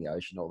going in the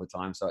ocean all the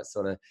time. So it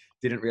sort of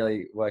didn't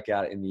really work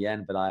out in the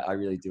end, but I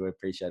really do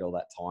appreciate all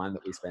that time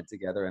that we spent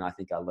together. And I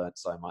think I learned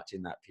so much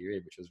in that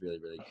period, which was really,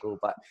 really cool.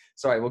 But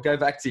sorry, we'll go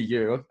back to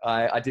you.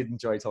 I did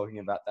enjoy talking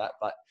about that.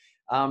 But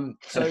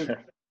so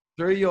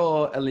through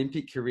your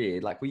Olympic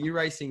career, like, were you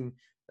racing,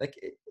 like,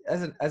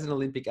 as an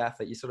Olympic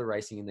athlete, you're sort of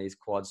racing in these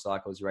quad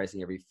cycles, you're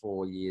racing every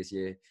 4 years,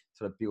 you're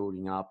sort of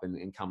building up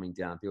and coming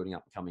down, building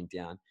up and coming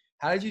down.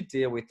 How did you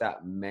deal with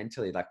that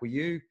mentally? Like, were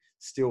you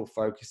still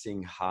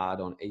focusing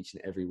hard on each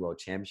and every world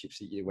championships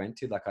that you went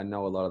to? Like, I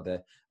know a lot of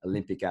the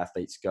Olympic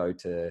athletes go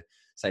to,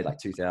 say, like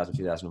 2000,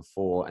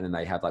 2004, and then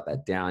they have like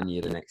that down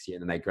year the next year,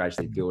 and then they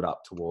gradually build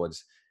up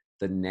towards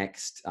the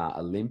next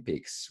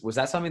Olympics. Was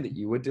that something that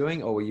you were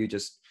doing, or were you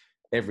just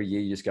every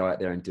year you just go out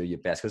there and do your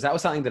best? Because that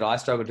was something that I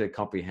struggled to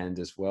comprehend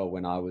as well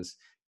when I was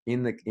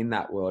in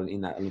that world,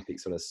 in that Olympic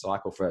sort of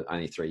cycle for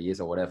only 3 years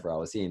or whatever I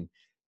was in.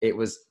 It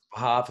was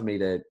hard for me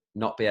to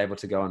not be able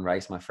to go and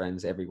race my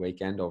friends every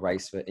weekend or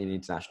race for an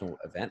international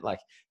event. Like,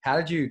 how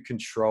did you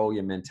control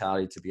your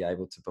mentality to be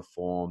able to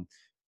perform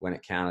when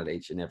it counted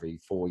each and every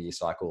 4 year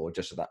cycle, or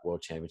just at that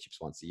world championships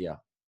once a year?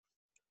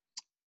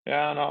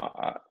 Yeah, no,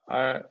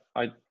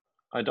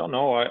 I don't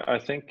know. I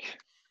think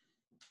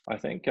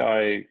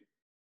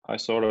I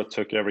sort of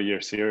took every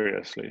year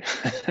seriously.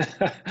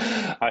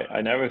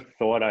 I never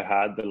thought I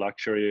had the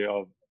luxury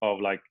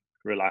of like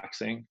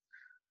relaxing.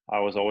 I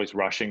was always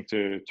rushing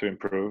to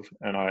improve,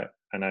 and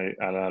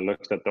I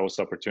looked at those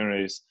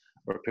opportunities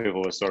where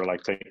people were sort of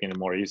like taking it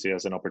more easy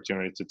as an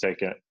opportunity to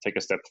take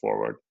a step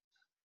forward.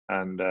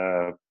 And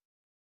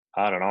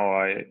I don't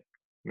know,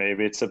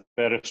 maybe it's a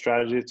better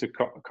strategy to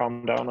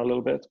calm down a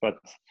little bit, but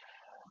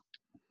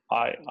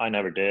I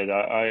never did.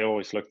 I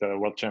always looked at a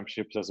world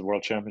championship as a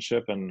world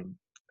championship, and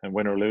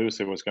win or lose,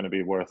 it was going to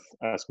be worth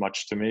as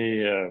much to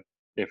me,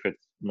 if it,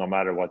 no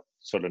matter what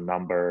sort of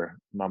number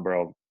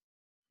of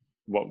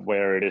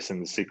where it is in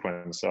the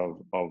sequence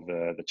of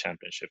the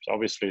championships.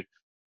 Obviously,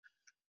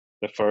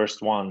 the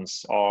first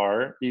ones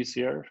are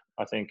easier.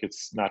 I think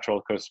it's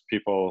natural because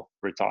people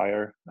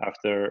retire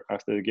after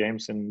the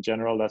games in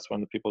general. That's when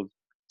the people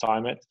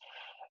time it.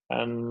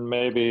 And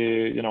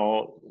maybe,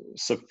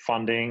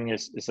 funding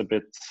is a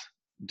bit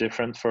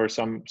different for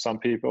some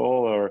people,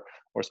 or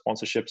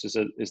sponsorships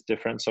is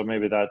different. So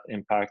maybe that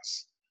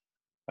impacts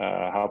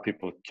how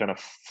people can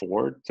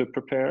afford to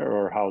prepare,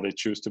 or how they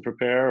choose to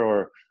prepare,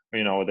 or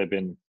they've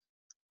been,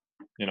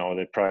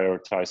 they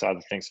prioritize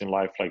other things in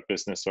life, like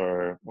business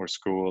or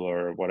school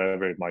or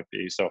whatever it might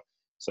be. So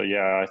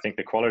yeah, I think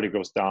the quality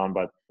goes down,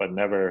 but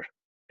never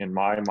in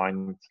my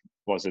mind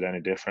was it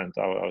any different.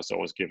 I was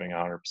always giving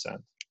 100%.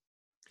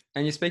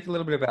 And you speak a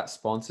little bit about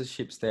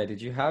sponsorships there.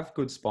 Did you have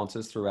good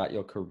sponsors throughout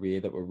your career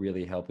that were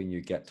really helping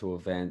you get to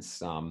events,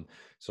 sort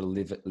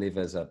of live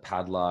as a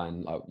paddler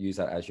and use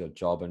that as your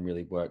job and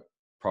really work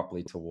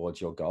properly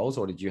towards your goals?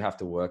 Or did you have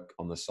to work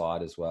on the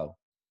side as well?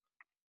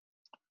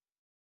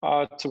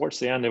 Towards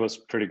the end, it was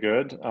pretty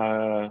good.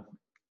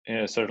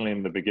 Certainly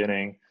in the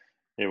beginning,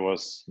 it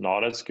was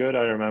not as good.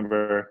 I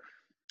remember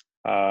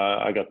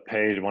I got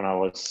paid when I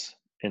was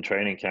in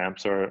training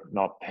camps, or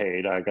not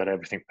paid. I got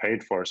everything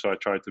paid for. So I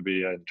tried to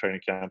be in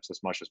training camps as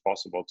much as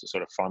possible to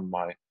sort of fund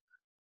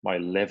my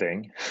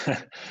living.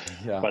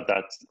 Yeah. But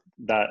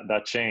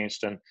that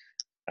changed.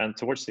 And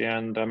towards the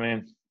end, I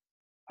mean,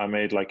 I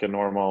made like a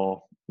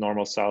normal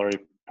salary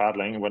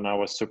paddling when I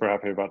was super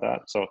happy about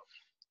that. So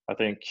I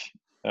think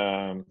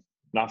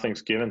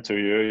nothing's given to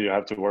you. You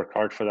have to work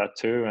hard for that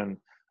too.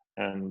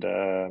 And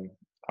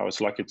I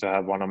was lucky to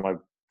have one of my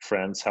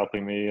friends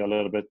helping me a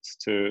little bit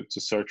to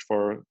search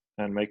for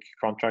and make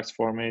contracts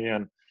for me.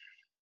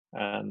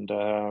 And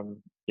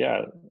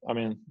yeah, I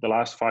mean, the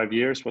last 5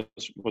 years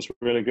was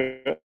really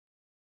good,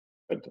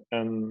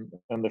 and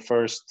the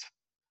first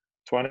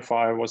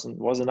 25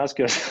 wasn't as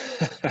good.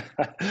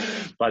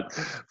 but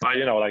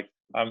you know, like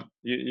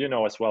you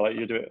know as well,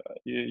 you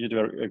do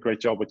a great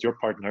job with your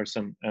partners,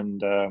 and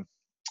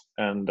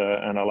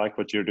I like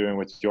what you're doing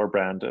with your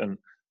brand, and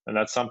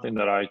that's something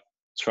that I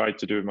tried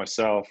to do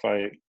myself.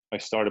 I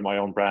started my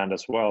own brand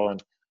as well,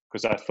 and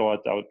because I thought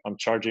I'm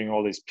charging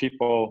all these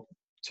people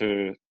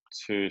to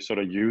sort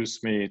of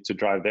use me to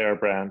drive their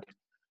brand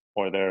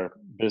or their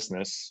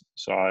business.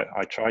 So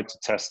I tried to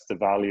test the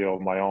value of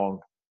my own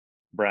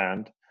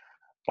brand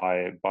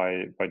by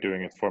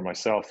doing it for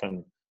myself,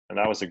 and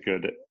that was a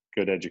good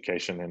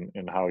education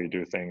in how you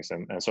do things,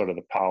 and sort of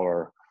the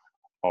power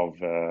of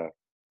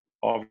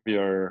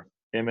your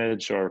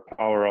image, or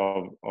power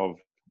of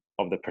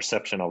the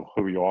perception of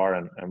who you are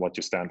and what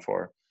you stand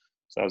for.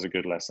 So that was a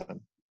good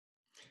lesson.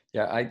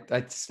 Yeah,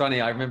 it's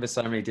funny. I remember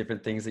so many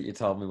different things that you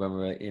told me when we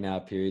were in our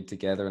period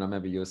together. And I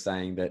remember you were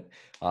saying that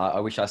I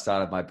wish I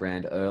started my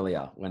brand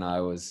earlier when I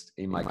was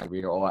in my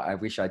career, or I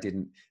wish I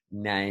didn't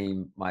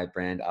name my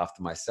brand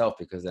after myself,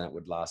 because then it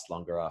would last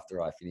longer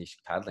after I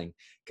finished paddling.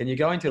 Can you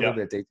go into a little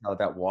bit of detail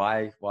about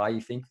why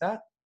you think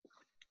that?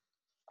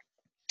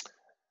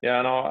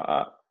 Yeah,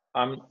 no,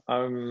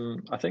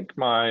 I think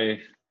my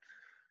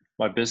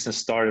business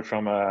started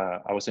from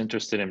I was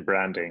interested in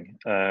branding.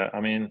 I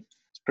mean,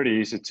 it's pretty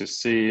easy to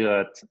see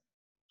that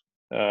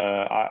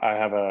I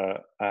have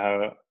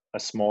a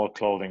small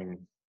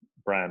clothing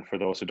brand, for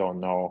those who don't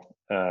know,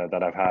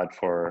 that I've had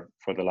for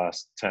the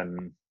last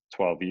 10,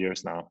 12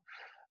 years now.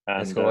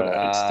 And it's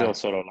still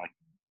sort of like,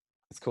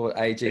 it's called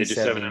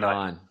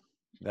AG79.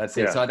 That's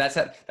it. Yeah. So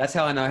that's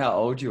how I know how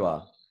old you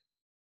are.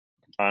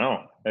 I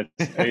know.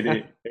 It's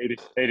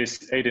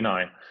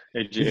 89,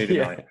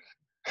 AG89.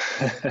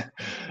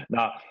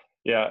 Now,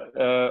 yeah,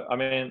 I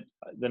mean,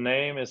 the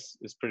name is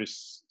pretty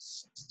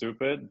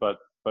stupid, but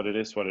it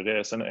is what it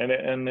is, and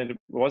it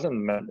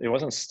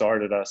wasn't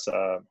started as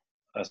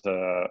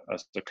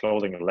a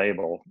clothing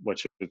label,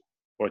 which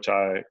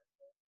I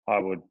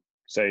would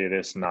say it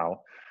is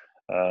now.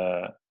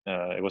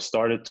 It was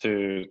started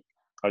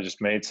I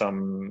just made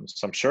some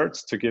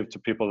shirts to give to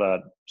people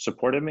that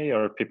supported me,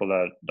 or people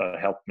that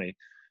helped me,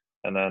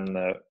 and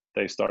then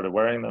they started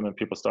wearing them and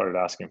people started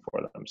asking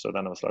for them. So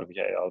then I was like,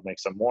 okay, I'll make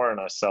some more and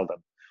I sell them.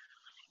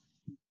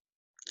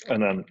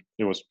 And then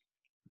it was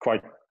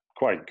quite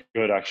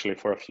good actually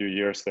for a few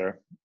years there.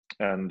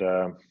 And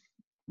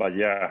but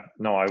yeah,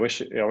 no, I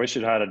wish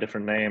it had a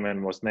different name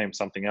and was named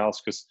something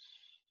else, because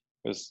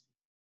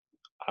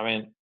I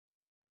mean,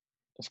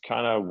 it's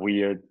kind of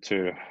weird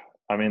to,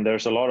 I mean,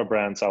 there's a lot of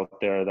brands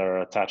out there that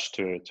are attached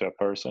to a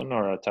person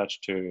or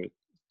attached to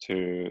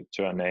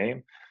a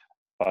name,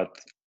 but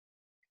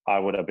I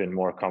would have been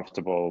more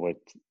comfortable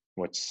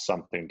with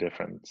something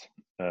different.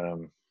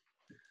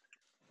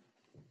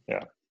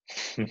 Yeah.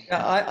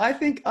 Yeah, I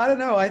think, I don't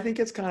know. I think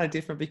it's kind of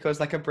different, because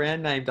like a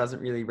brand name doesn't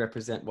really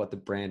represent what the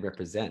brand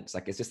represents.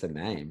 Like, it's just a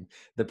name.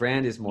 The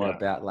brand is more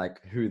about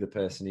like who the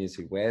person is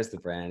who wears the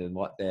brand, and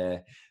what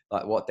they're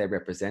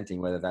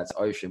representing, whether that's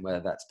ocean, whether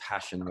that's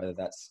passion, whether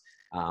that's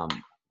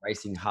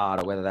racing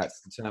hard, or whether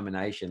that's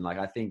determination. Like,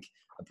 I think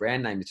a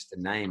brand name is just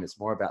a name. It's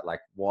more about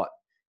like what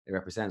it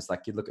represents.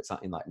 Like, you look at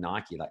something like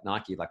Nike, like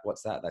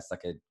what's that? That's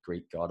like a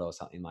Greek god or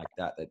something like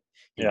that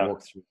he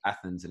walked through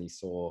Athens and he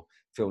saw,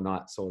 Phil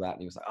Knight saw that and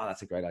he was like, oh,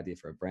 that's a great idea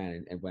for a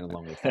brand, and went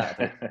along with that.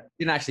 But it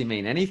didn't actually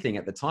mean anything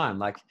at the time.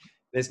 Like,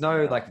 there's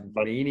no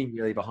meaning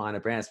really behind a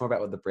brand. It's more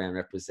about what the brand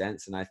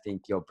represents. And I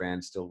think your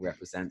brand still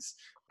represents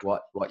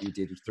what you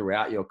did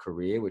throughout your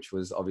career, which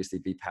was obviously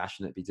be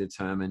passionate, be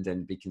determined,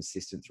 and be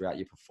consistent throughout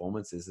your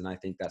performances. And I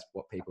think that's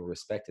what people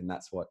respect. And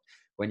that's what,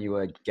 when you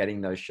were getting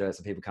those shirts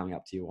and people coming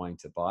up to you wanting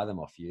to buy them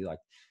off you, like,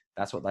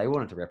 that's what they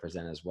wanted to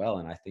represent as well.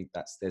 And I think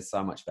there's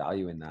so much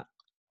value in that.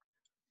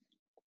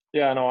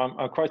 Yeah, no,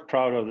 I'm quite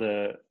proud of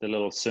the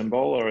little symbol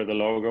or the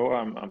logo.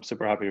 I'm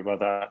super happy about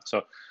that.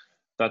 So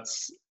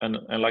that's, and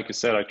like you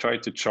said, I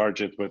tried to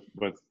charge it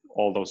with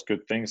all those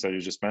good things that you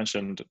just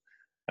mentioned.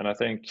 And I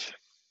think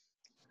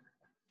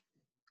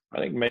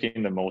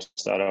making the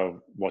most out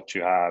of what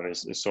you have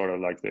is sort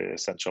of like the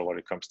essential, what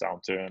it comes down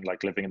to, and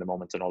like living in the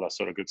moment and all that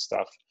sort of good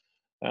stuff.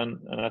 And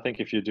I think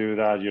if you do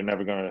that, you're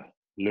never going to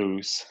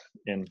lose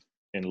in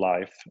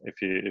life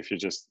if you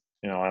just,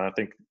 you know. And I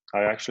think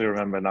I actually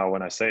remember now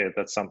when I say it,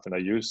 that's something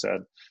that you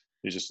said.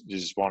 You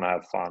just want to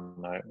have fun,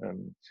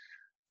 and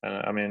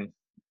I mean,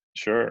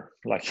 sure.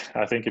 Like,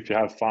 I think if you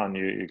have fun,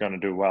 you're going to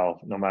do well,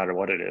 no matter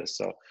what it is.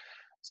 So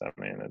I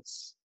mean,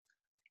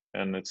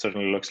 it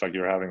certainly looks like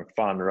you're having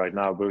fun right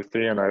now,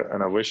 Boothie. And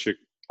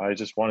I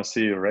just want to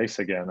see you race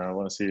again. I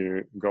want to see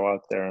you go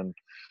out there and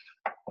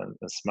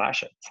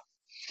smash it.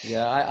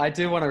 Yeah, I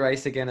do want to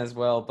race again as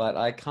well, but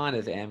I kind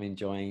of am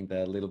enjoying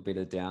the little bit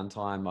of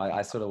downtime.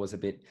 I sort of was a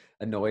bit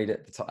annoyed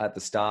at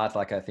the start.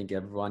 Like I think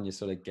everyone, you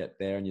sort of get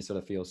there and you sort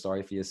of feel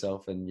sorry for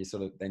yourself, and you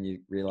sort of then you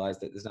realize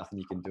that there's nothing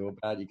you can do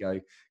about it. You go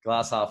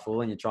glass half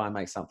full, and you try and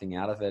make something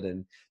out of it.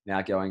 And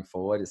now going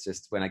forward, it's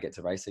just when I get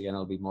to race again,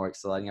 it'll be more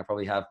exciting. I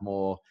probably have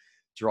more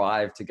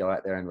drive to go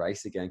out there and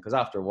race again, because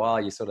after a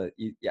while, you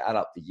add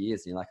up the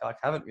years, and you're like, I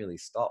haven't really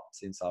stopped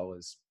since I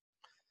was,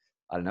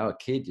 I don't know, a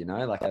kid,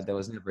 there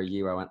was never a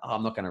year where I went, oh,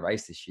 I'm not going to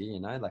race this year,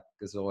 like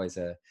there's always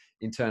a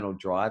internal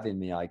drive in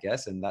me, I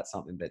guess. And that's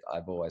something that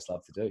I've always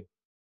loved to do.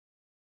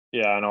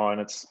 Yeah, I know,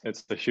 and it's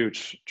a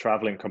huge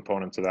traveling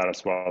component to that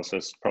as well. So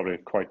it's probably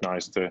quite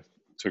nice to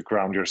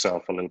ground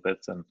yourself a little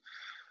bit. And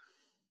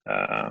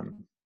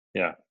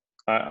yeah,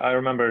 I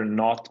remember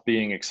not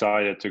being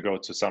excited to go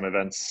to some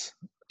events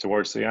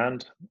towards the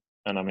end,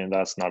 and I mean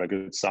that's not a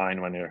good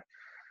sign when you're.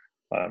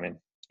 I mean,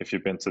 if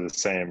you've been to the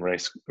same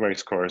race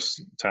course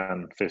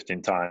 10,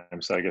 15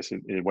 times, I guess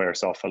it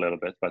wears off a little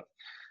bit. But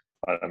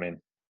I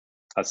mean,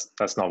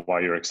 that's not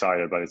why you're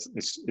excited, but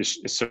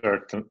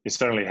it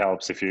certainly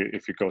helps if you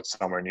go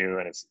somewhere new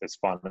and it's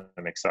fun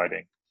and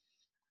exciting.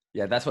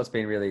 Yeah, that's what's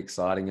been really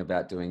exciting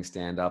about doing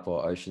stand up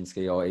or ocean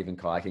ski or even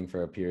kayaking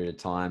for a period of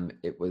time.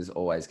 It was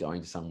always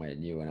going to somewhere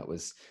new, and it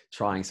was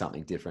trying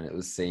something different. It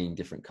was seeing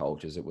different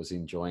cultures. It was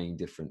enjoying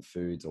different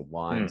foods or Mm,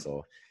 wines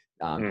or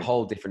mm,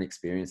 whole different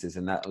experiences.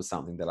 And that was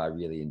something that I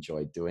really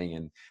enjoyed doing.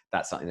 And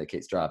that's something that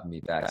keeps driving me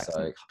back.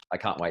 So I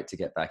can't wait to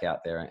get back out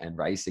there and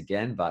race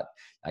again. But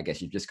I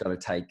guess you've just got to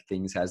take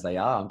things as they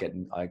are. I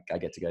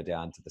get to go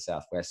down to the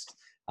Southwest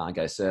and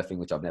go surfing,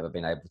 which I've never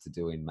been able to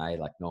do in May.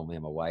 Like normally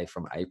I'm away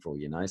from April,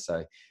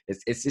 So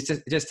it's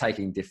just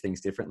taking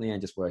things differently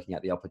and just working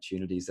out the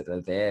opportunities that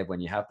are there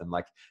when you have them.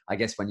 Like I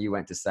guess when you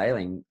went to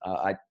sailing,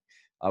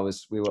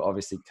 we were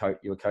obviously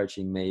you were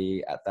coaching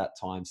me at that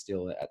time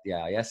still at the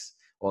AIS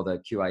or the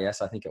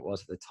QAS, I think it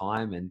was at the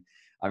time. And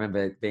I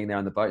remember being there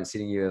on the boat and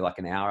sitting here like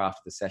an hour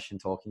after the session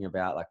talking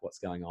about like what's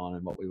going on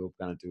and what we were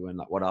going to do and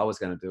like what I was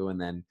going to do.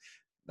 And then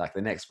like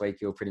the next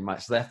week you were pretty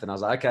much left, and I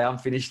was like, okay, I'm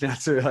finished now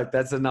too. Like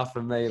that's enough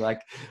for me.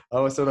 Like I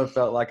was sort of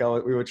felt like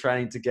we were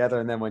training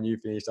together, and then when you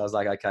finished, I was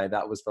like, okay,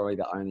 that was probably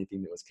the only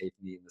thing that was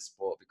keeping me in the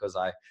sport, because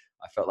I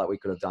felt like we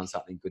could have done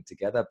something good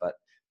together, but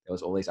there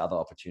was all these other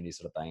opportunities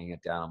sort of banging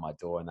it down on my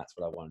door, and that's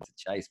what I wanted to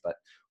chase. But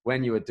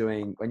when you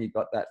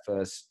got that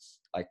first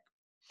like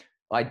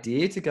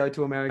idea to go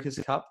to America's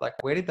Cup, like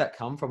where did that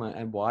come from,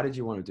 and why did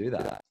you want to do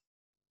that?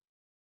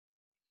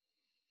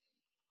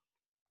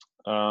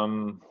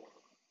 um,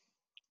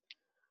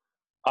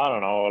 I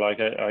don't know. Like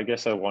I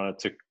guess I wanted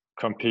to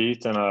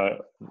compete, and I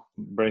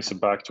brings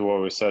it back to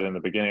what we said in the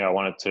beginning. I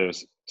wanted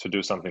to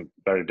do something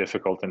very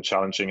difficult and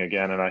challenging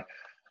again, and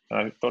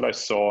I thought I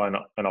saw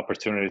an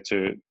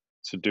opportunity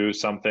to do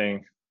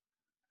something.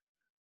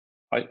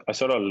 I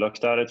sort of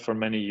looked at it for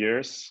many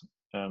years,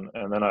 and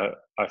then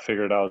I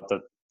figured out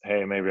that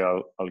hey, maybe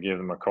I'll give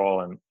them a call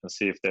and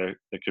see if there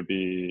could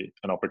be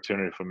an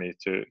opportunity for me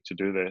to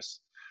do this.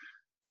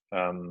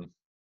 Um,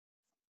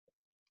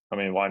 I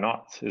mean, why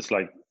not? It's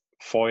like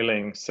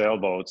foiling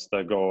sailboats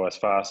that go as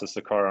fast as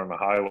the car on the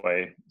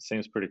highway.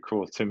 Seems pretty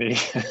cool to me,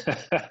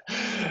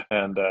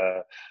 and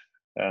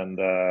and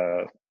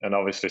and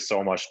obviously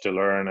so much to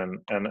learn.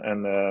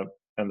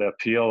 And the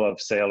appeal of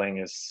sailing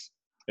is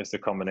the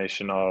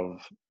combination of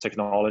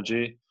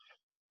technology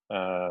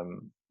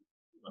um,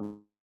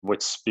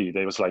 with speed.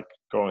 It was like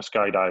going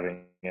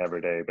skydiving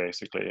every day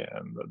basically,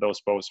 and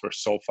those boats were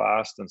so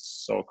fast and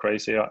so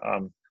crazy.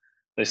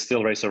 They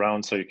still race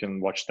around, so you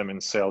can watch them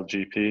in Sail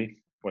GP,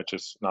 which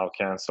is now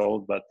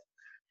canceled,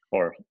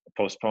 or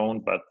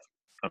postponed. But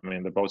I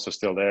mean, the boats are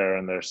still there,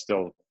 and they're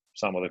still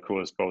some of the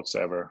coolest boats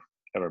ever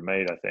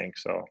made, I think.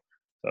 So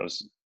that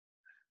was,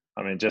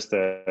 I mean, just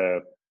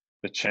the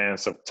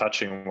chance of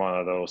touching one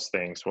of those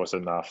things was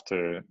enough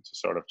to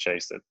sort of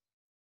chase it.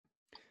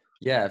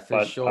 Yeah, for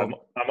But sure.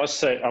 I must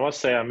say, I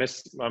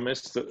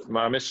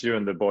miss you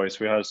and the boys.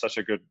 We had such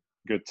a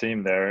good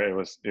team there. It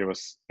was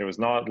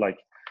not like,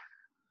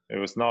 it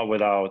was not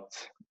without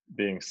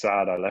being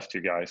sad I left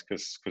you guys,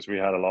 because we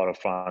had a lot of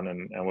fun,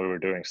 and we were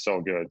doing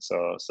so good.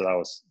 So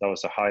that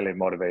was a highly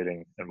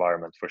motivating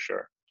environment for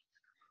sure.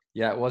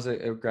 Yeah, it was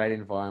a great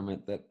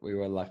environment that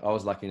I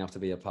was lucky enough to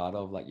be a part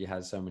of. Like you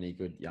had so many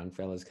good young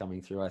fellas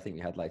coming through. I think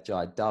we had like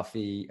Jai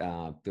Duffy,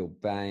 Bill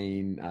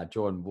Bain,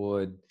 Jordan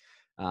Wood,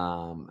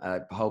 a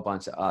whole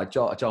bunch of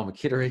Joel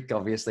McKitterick,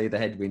 obviously the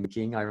headwind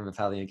king. I remember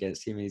paddling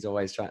against him. He's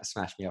always trying to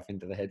smash me off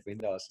into the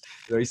headwind.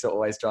 He used to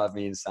always drive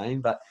me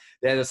insane. But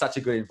yeah, there's such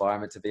a good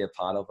environment to be a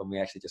part of, and we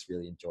actually just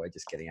really enjoyed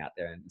just getting out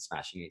there and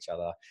smashing each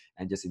other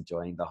and just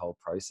enjoying the whole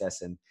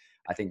process. And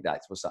I think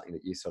that was something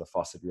that you sort of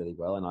fostered really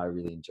well, and I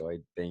really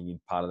enjoyed being in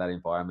part of that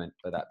environment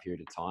for that period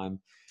of time.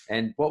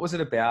 And what was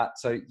it about?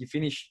 So you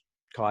finished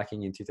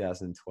kayaking in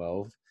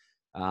 2012.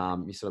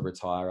 You sort of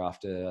retire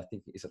after, I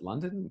think, is it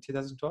London in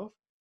 2012?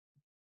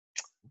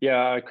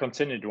 Yeah, I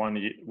continued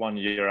one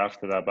year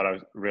after that, but I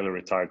really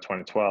retired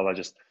 2012. I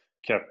just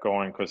kept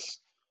going because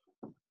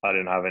I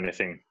didn't have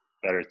anything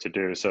better to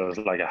do. So it was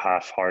like a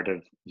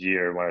half-hearted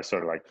year where I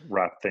sort of like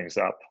wrapped things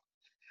up.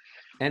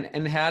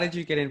 And how did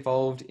you get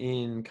involved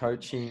in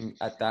coaching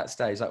at that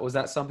stage? Like, was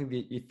that something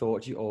that you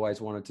thought you always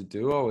wanted to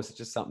do, or was it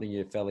just something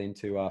you fell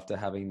into after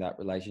having that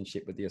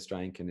relationship with the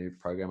Australian Canoe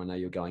Program? I know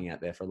you're going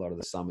out there for a lot of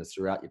the summers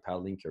throughout your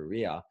paddling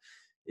career.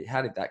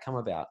 How did that come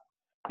about?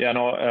 Yeah,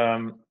 no,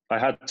 I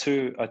had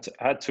two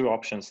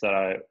options that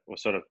I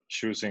was sort of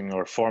choosing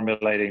or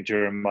formulating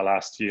during my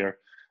last year.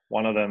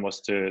 One of them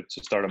was to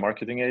start a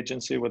marketing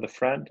agency with a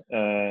friend,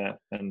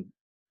 and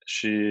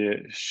she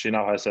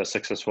now has a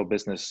successful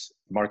business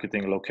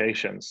marketing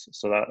locations.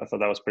 So that I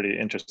thought that was pretty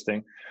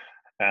interesting.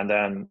 And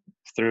then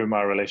through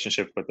my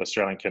relationship with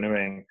Australian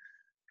Canoeing,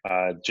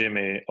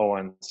 Jimmy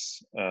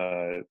Owens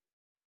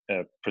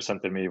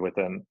presented me with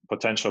a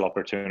potential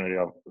opportunity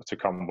to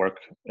come work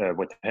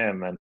with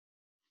him,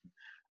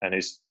 and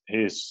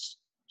he's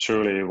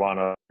truly one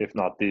of, if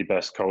not the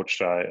best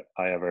coach I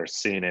ever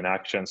seen in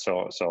action.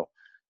 So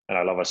and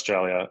I love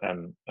Australia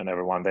and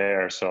everyone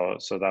there. So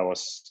that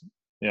was,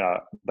 yeah,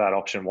 that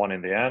option won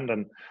in the end,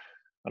 and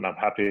I'm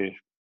happy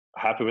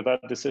with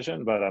that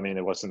decision. But I mean,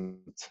 it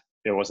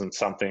wasn't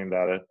something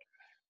that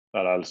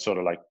I sort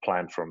of like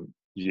planned from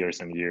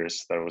years and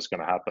years that it was going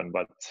to happen.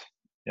 But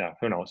yeah,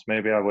 who knows?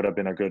 Maybe I would have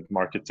been a good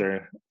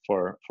marketer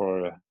for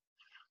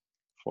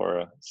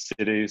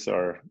cities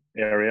or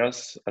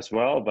areas as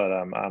well. But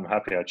I'm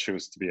happy I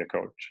choose to be a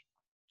coach.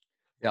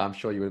 Yeah, I'm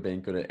sure you would have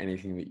been good at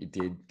anything that you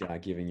did,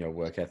 given your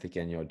work ethic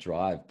and your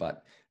drive.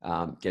 But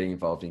getting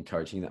involved in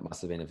coaching, that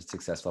must have been a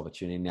successful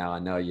opportunity. Now I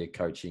know you're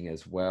coaching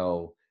as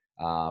well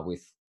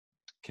with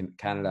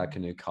Canada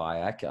Canoe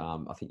Kayak.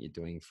 I think you're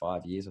doing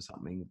 5 years or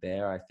something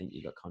there. I think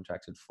you got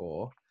contracted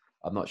for.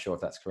 I'm not sure if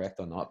that's correct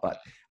or not.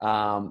 But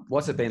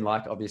what's it been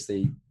like?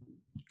 Obviously,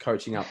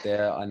 coaching up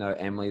there. I know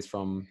Emily's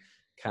from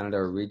Canada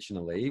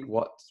originally.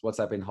 What's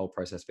that whole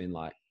process been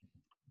like?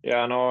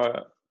 Yeah, I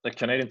know the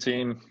Canadian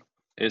team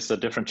is a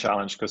different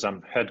challenge because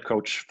I'm head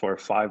coach for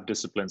 5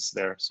 disciplines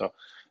there. So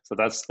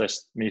that's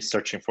just me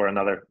searching for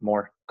another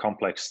more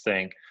complex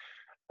thing.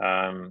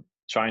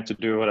 Trying to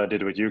do what I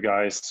did with you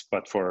guys,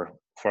 but for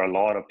a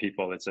lot of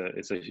people, it's a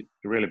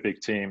really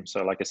big team.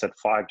 So like I said,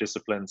 5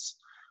 disciplines.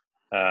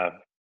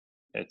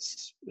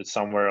 It's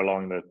somewhere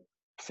along the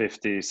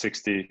 50,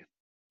 60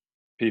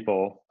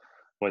 people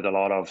with a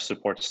lot of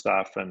support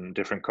staff and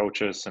different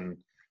coaches and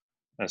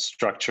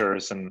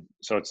structures. And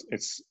so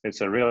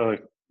it's a really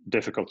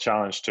difficult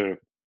challenge to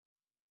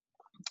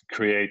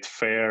create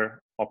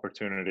fair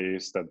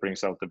opportunities that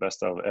brings out the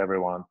best of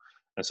everyone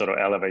and sort of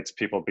elevates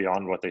people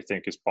beyond what they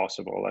think is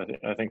possible.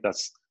 I think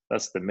that's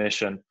the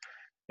mission.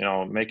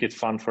 Make it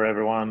fun for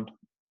everyone,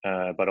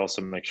 but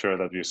also make sure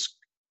that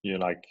you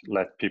like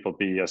let people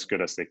be as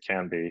good as they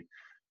can be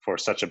for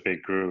such a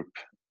big group.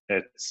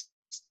 It's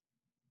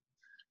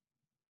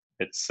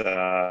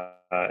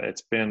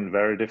been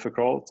very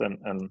difficult,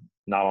 and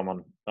now I'm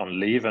on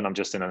leave and I'm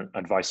just in an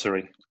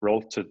advisory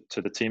role to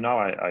the team now.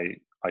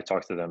 I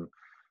talk to them.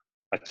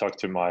 I talk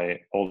to my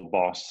old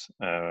boss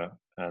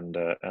and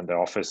the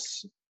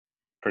office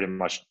pretty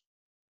much.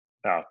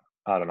 I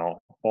don't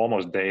know,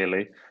 almost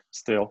daily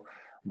still,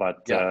 but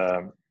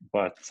Yeah.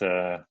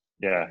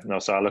 yeah, no.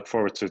 So I look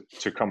forward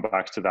to come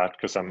back to that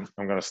because I'm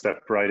going to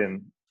step right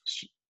in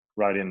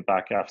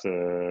back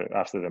after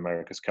the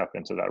America's Cup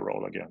into that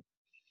role again.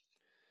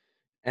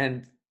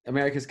 And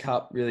America's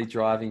Cup really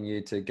driving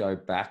you to go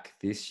back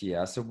this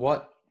year. So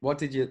what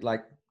did you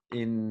like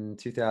in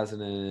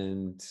 2000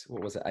 and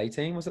what was it,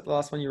 18? Was it the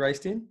last one you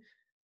raced in?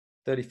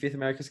 35th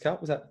America's Cup,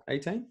 was that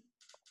 18?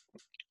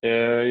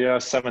 Yeah,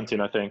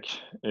 17, I think,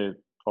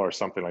 or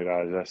something like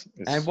that.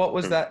 And what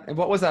was that? And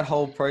what was that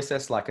whole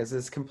process like? As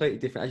it's completely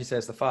different. As you said,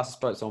 it's the fastest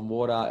boats on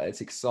water.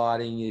 It's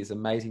exciting. It's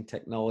amazing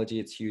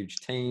technology. It's huge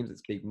teams.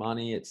 It's big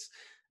money. It's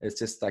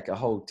just like a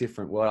whole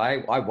different world.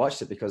 I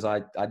watched it because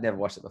I'd never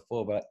watched it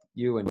before. But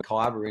you and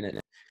Kai were in it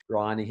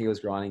grinding. He was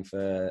grinding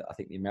for I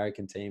think the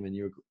American team, and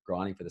you were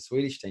grinding for the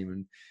Swedish team.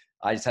 And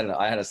I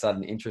had a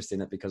sudden interest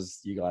in it because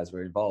you guys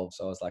were involved.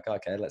 So I was like,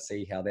 okay, let's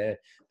see how their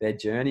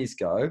journeys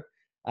go.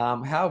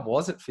 How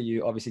was it for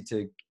you, obviously,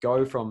 to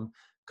go from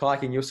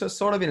kayaking? You're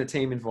sort of in a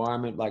team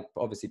environment, like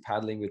obviously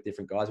paddling with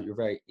different guys, but you're a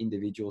very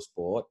individual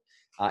sport,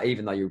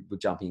 even though you were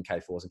jumping in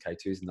K4s and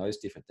K2s and those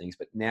different things.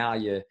 But now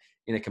you're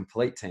in a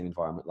complete team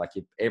environment. Like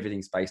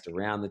everything's based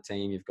around the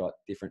team. You've got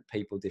different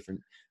people,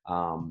 different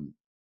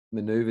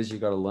maneuvers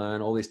you've got to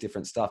learn, all this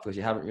different stuff because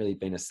you haven't really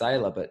been a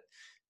sailor. But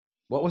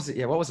what was it?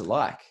 Yeah, what was it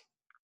like?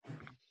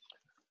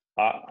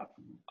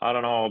 I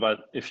don't know, but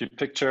if you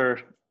picture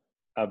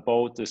a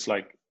boat is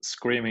like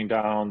screaming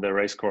down the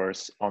race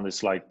course on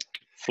this like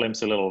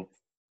flimsy little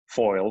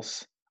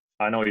foils.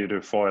 I know you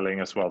do foiling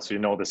as well, so you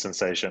know the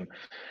sensation.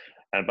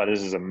 But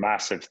this is a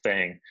massive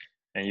thing,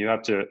 and you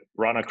have to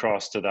run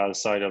across to the other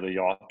side of the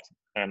yacht.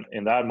 And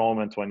in that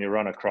moment, when you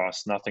run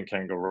across, nothing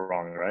can go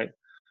wrong, right?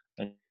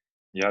 And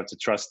you have to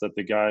trust that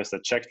the guys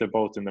that check the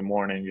boat in the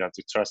morning, you have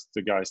to trust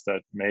the guys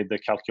that made the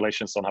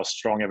calculations on how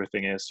strong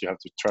everything is. You have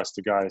to trust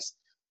the guys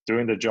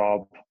doing the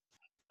job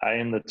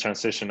in the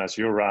transition as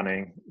you're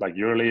running, like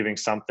you're leaving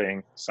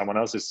something, someone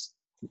else is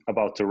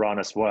about to run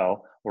as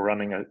well, or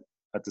running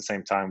at the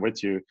same time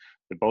with you.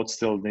 The boat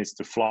still needs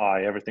to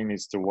fly. Everything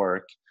needs to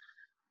work.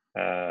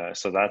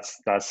 So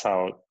that's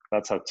how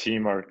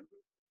teamwork.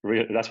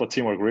 That's what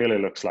teamwork really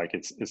looks like.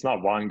 It's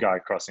not one guy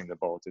crossing the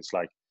boat. It's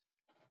like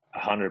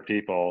 100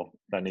 people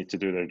that need to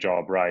do their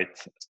job right.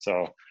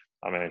 So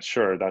I mean,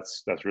 sure,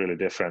 that's really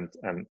different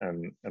and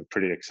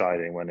pretty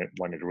exciting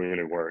when it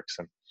really works.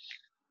 And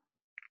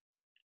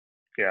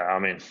yeah, I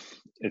mean,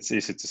 it's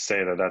easy to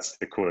say that that's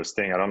the coolest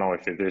thing. I don't know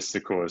if it is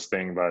the coolest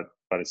thing, but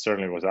it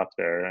certainly was up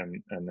there.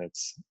 And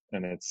it's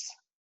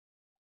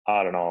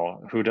I don't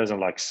know, who doesn't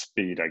like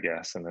speed, I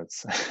guess. And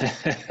it's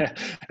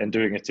and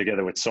doing it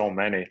together with so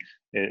many,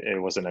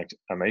 it was an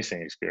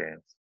amazing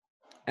experience.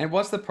 And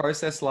what's the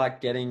process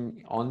like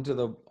getting onto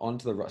the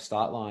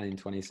start line in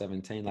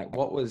 2017? Like,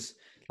 what was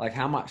like?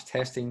 How much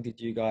testing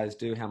did you guys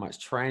do? How much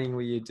training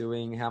were you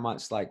doing? How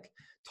much like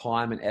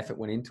time and effort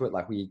went into it?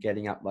 Like, were you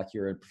getting up like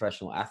you're a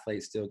professional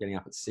athlete, still getting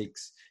up at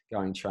 6,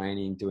 going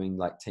training, doing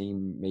like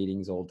team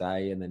meetings all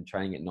day, and then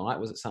training at night?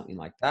 Was it something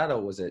like that, or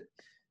was it?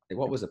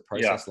 What was the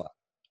process like?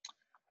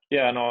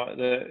 Yeah, no,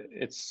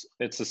 it's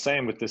the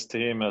same with this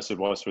team as it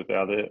was with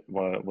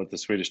the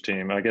Swedish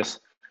team. I guess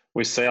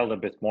we sailed a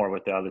bit more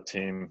with the other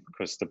team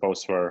because the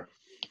boats were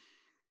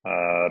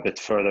a bit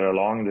further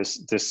along.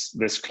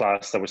 This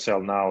class that we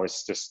sail now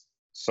is just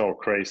so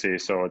crazy.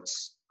 So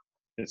it's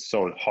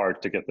so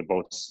hard to get the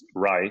boats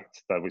right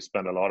that we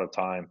spend a lot of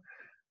time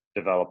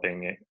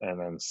developing it and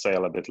then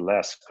sail a bit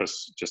less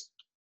because just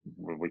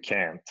we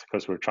can't,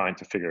 because we're trying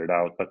to figure it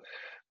out. But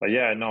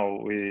yeah,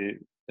 no,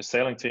 the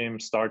sailing team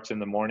starts in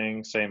the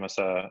morning, same as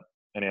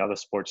any other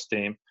sports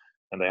team,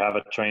 and they have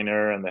a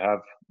trainer and they have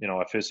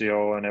a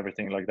physio and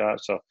everything like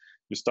that. So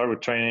you start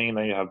with training, and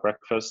then you have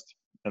breakfast,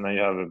 and then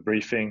you have a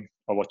briefing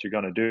of what you're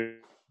going to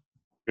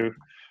do,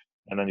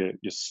 and then you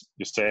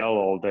sail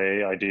all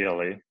day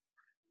ideally,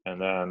 and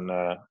then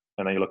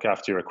you look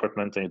after your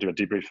equipment, and you do a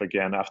debrief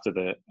again after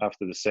the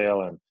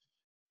sail,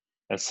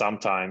 and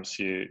sometimes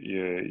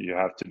you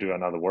have to do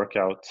another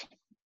workout.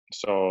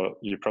 So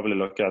you probably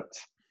look at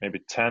maybe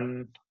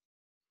 10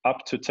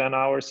 up to 10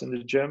 hours in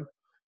the gym.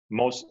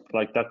 Most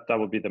like that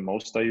would be the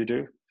most that you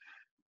do.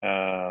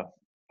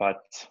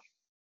 But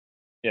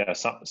yeah,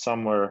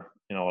 somewhere,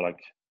 like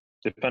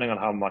depending on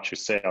how much you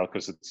sail,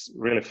 because it's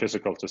really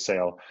physical to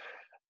sail.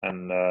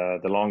 And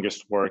the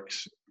longest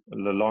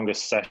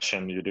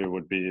session you do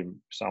would be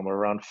somewhere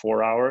around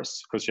 4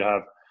 hours, because you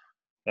have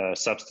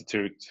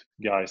substitute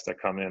guys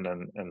that come in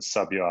and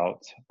sub you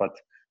out. But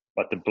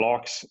the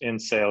blocks in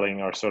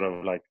sailing are sort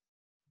of like,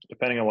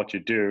 depending on what you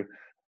do,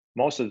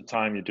 most of the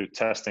time you do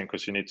testing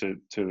because you need to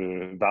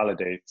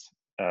validate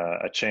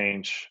a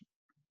change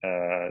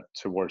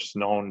towards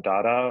known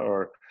data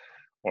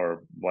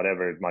or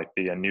whatever it might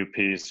be, a new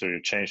piece, or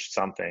you changed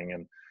something,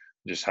 and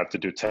you just have to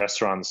do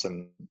test runs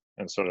and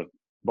sort of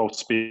boat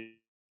speed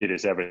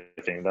is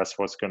everything. That's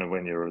what's going to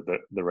win you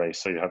the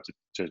race. So you have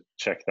to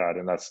check that,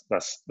 and that's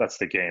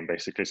the game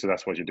basically. So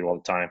that's what you do all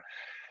the time.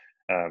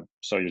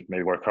 So you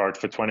may work hard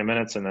for 20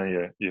 minutes, and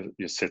then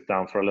you sit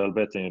down for a little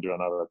bit, and you do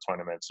another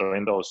 20 minutes. So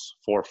in those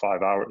 4 or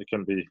 5 hours, it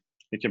can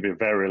be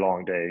very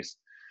long days.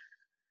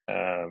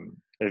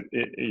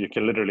 You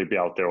can literally be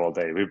out there all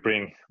day. We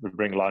bring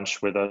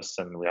lunch with us,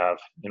 and we have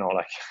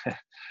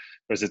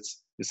because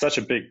it's such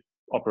a big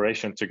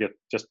operation to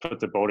just put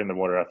the boat in the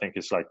water. I think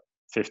it's like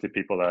 50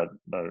 people that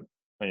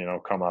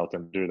come out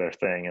and do their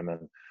thing, and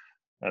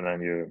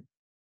then you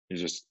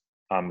just,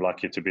 I'm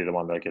lucky to be the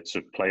one that gets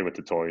to play with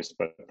the toys,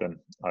 but then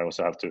I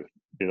also have to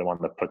be the one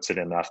that puts it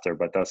in after,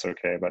 but that's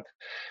okay. But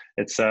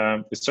it's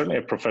certainly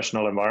a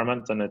professional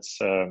environment, and it's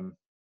kind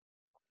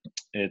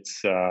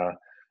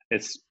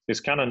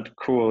of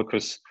cool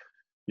because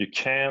you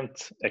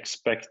can't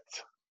expect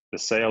the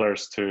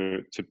sailors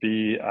to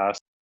be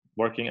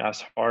working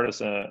as hard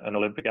as an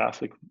Olympic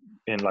athlete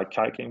in like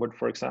kayaking would,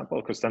 for example,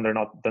 because then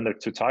they're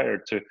too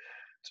tired to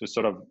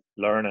sort of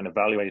learn and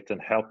evaluate and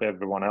help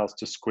everyone else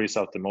to squeeze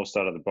out the most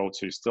out of the boat.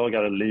 So you still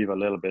got to leave a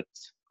little bit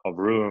of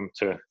room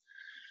to,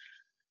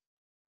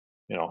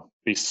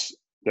 be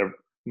there.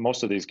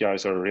 Most of these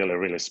guys are really,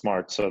 really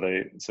smart. So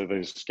they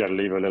just got to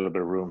leave a little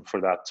bit of room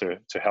for that to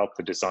help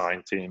the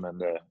design team and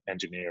the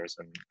engineers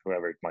and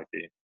whoever it might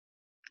be.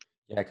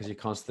 Yeah, because you're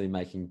constantly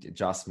making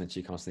adjustments.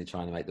 You're constantly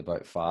trying to make the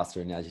boat faster.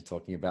 And as you're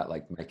talking about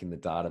like making the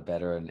data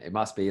better, and it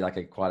must be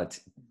like quite a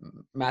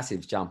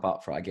massive jump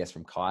up for, I guess,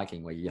 from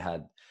kayaking, where you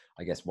had,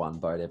 I guess, one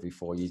boat every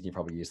 4 years, and you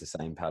probably use the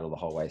same paddle the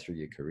whole way through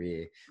your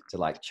career, to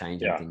like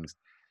changing things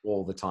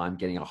all the time,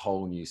 getting a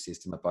whole new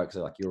system of boats.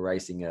 So like you're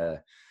racing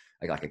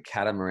like a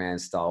catamaran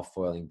style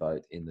foiling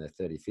boat in the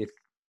 35th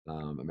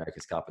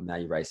America's Cup, and now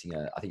you're racing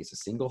I think it's a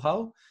single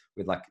hull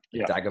with like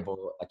a dagger board.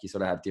 Like you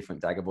sort of have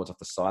different dagger boards off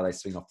the side, they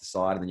swing off the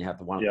side, and then you have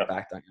the one at the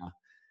back, don't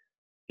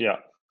you?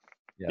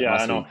 Yeah,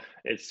 I know.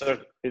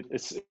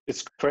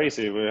 It's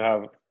crazy. We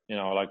have,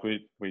 like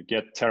we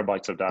get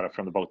terabytes of data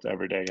from the boat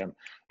every day, and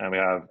we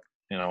have,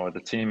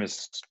 the team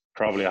is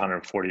probably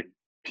 140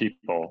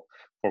 people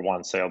for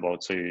one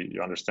sailboat. So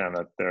you understand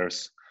that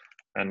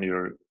and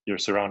you're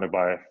surrounded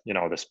by, you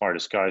know, the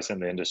smartest guys in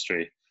the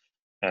industry,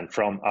 and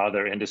from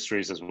other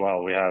industries as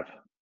well. We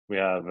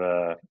have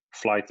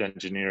flight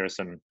engineers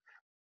and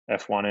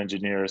F1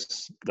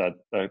 engineers that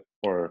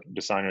or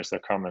designers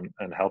that come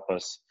and help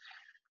us,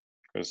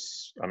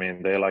 because I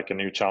mean they like a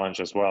new challenge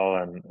as well,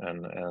 and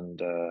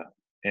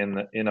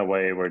in a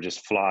way we're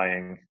just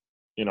flying,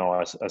 you know,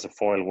 as a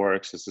foil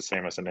works, it's the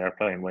same as an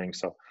airplane wing.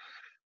 So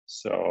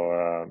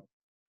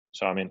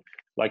I mean,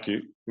 like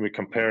we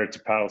compare it to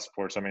paddle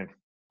sports. I mean,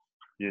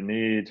 you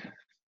need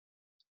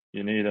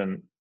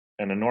an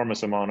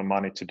enormous amount of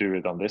money to do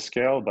it on this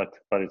scale, but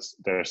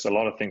there's a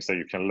lot of things that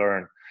you can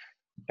learn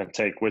and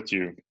take with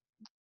you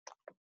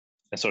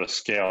and sort of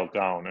scale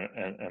down,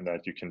 and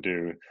that you can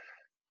do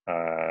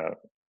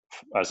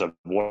as a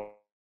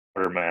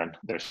waterman.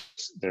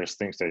 There's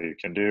things that you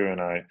can do,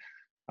 and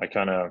I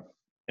kind of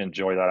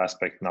enjoy that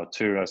aspect now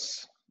too,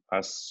 as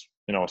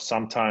you know,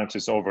 sometimes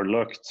it's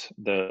overlooked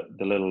the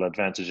little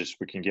advantages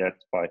we can get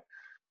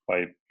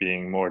by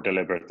being more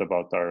deliberate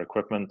about our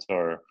equipment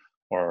or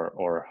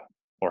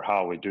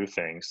how we do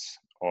things,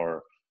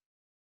 or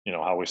you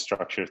know, how we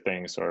structure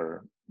things,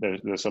 or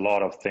there's a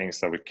lot of things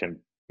that we can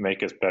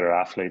make us better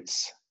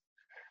athletes.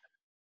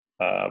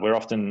 We're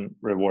often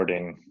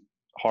rewarding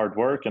hard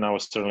work, and I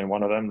was certainly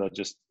one of them that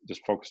just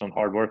focus on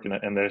hard work,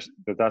 and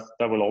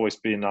that will always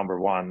be number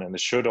one, and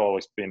it should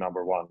always be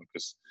number one,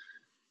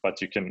 but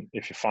you can,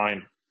 if you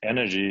find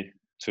energy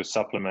to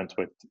supplement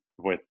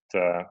with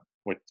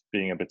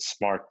being a bit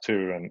smart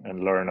too,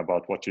 and learn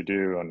about what you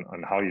do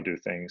and how you do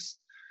things.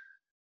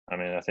 I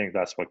mean, I think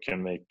that's what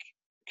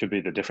could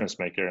be the difference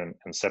maker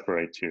and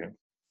separate you.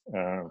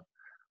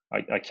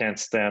 I can't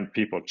stand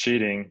people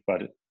cheating,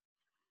 but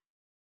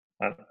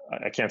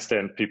I can't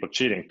stand people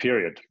cheating,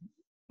 period.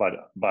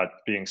 But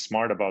being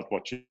smart about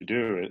what you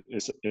do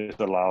is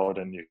allowed,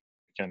 and you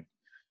can,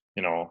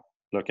 you know,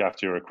 look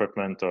after your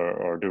equipment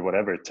or do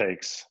whatever it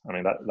takes. I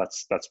mean,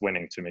 that's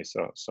winning to me.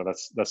 So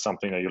that's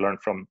something that you learn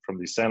from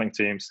these sailing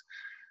teams,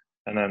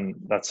 and then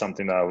that's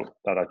something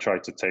that I try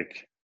to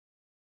take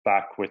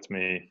back with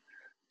me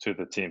to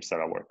the teams that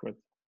I work with.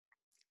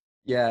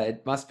 Yeah,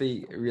 it must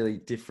be a really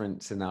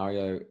different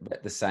scenario,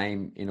 but the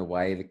same in a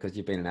way, because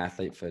you've been an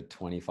athlete for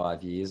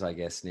 25 years, I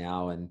guess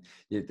now, and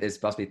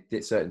there's must be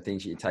certain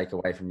things that you take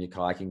away from your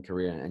kayaking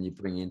career and you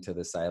bring into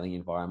the sailing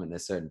environment.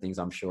 There's certain things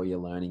I'm sure you're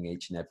learning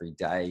each and every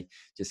day,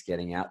 just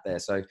getting out there.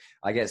 So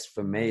I guess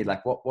for me,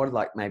 like what are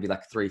like maybe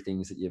like 3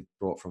 things that you've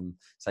brought from,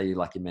 say, you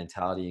like your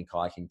mentality in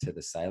kayaking to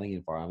the sailing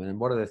environment, and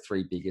what are the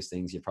 3 biggest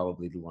things you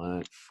probably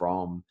learned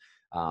from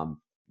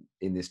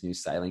in this new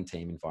sailing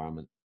team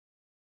environment?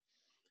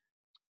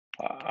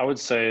 I would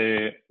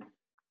say,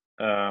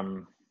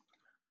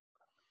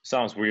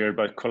 sounds weird,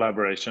 but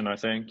collaboration. I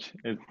think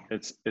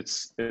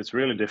it's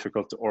really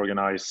difficult to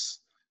organize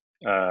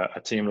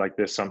a team like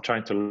this. So I'm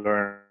trying to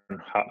learn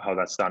how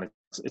that's done.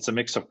 It's a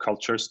mix of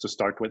cultures to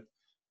start with.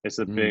 It's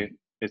a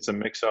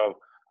mix of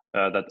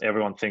that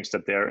everyone thinks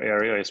that their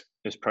area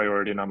is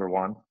priority number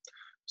one.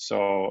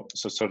 So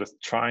sort of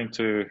trying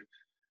to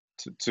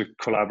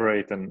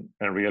collaborate and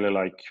really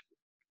like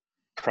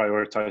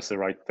prioritize the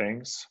right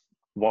things.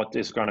 What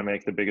is going to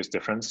make the biggest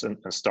difference, and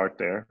start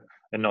there,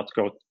 and not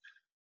go,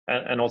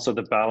 and also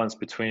the balance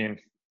between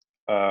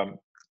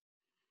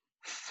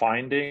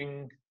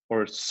finding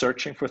or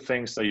searching for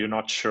things that you're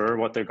not sure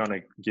what they're going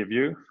to give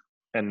you,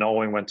 and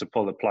knowing when to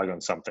pull the plug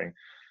on something,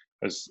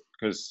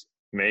 because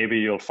maybe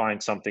you'll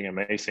find something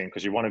amazing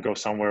because you want to go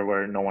somewhere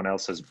where no one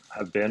else has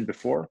been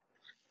before.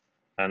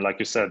 And like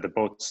you said, the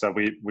boats that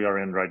we are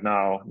in right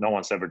now, no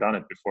one's ever done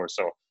it before.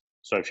 So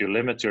if you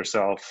limit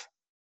yourself,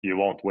 you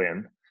won't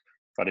win.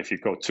 But if you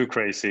go too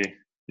crazy,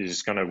 you're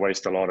just going to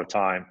waste a lot of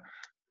time,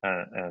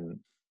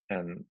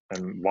 and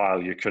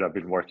while you could have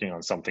been working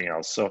on something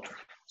else. So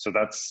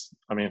that's,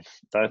 I mean,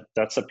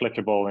 that's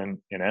applicable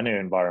in any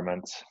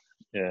environment.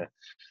 Yeah,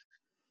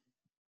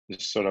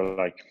 it's sort of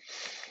like,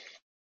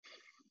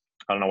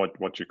 I don't know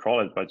what you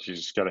call it, but you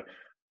just got to,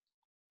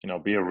 you know,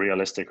 be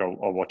realistic of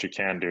what you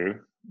can do,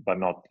 but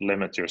not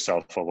limit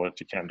yourself for what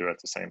you can do at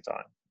the same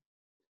time.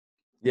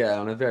 Yeah,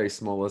 on a very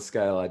smaller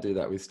scale, I do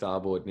that with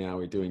Starboard now.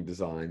 We're doing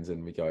designs,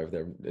 and we go over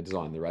there and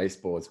design the race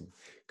boards,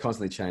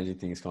 constantly changing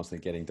things,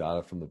 constantly getting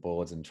data from the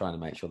boards and trying to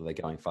make sure that they're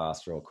going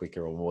faster or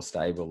quicker or more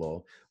stable,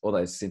 or all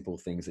those simple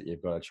things that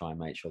you've got to try and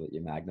make sure that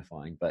you're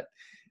magnifying. But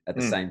at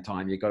the same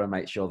time, you've got to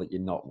make sure that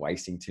you're not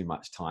wasting too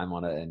much time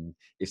on it. And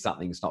if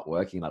something's not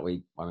working, like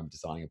when I'm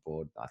designing a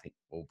board, I think,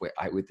 well,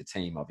 with the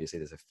team, obviously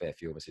there's a fair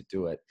few of us who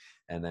do it.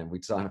 And then we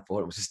designed a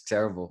board, it was just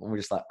terrible. And we're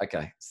just like,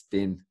 okay,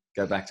 spin,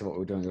 go back to what we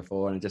were doing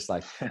before. And just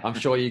like, I'm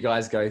sure you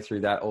guys go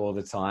through that all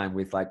the time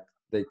with like,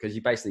 because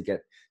you basically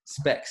get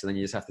specs and then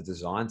you just have to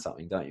design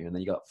something, don't you? And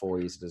then you got 4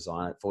 years to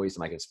design it, 4 years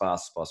to make it as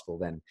fast as possible.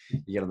 Then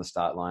you get on the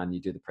start line,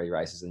 you do the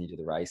pre-races, and you do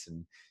the race,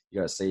 and you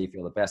got to see if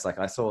you're the best. Like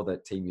I saw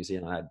that Team New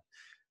Zealand had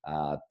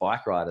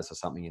bike riders or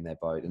something in their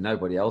boat, and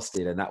nobody else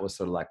did. And that was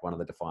sort of like one of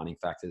the defining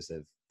factors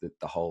of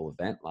the whole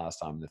event last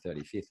time, the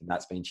 35th. And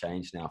that's been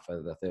changed now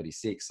for the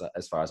 36th,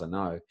 as far as I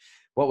know.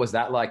 What was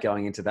that like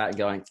going into that and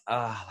going,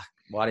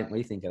 why didn't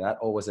we think of that?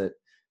 Or is it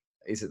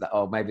that,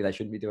 oh, maybe they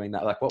shouldn't be doing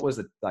that? Like, what was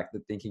the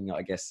thinking,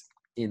 I guess,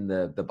 in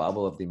the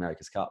bubble of the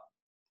America's Cup?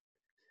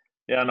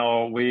 Yeah,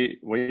 no, we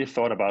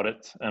thought about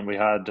it, and we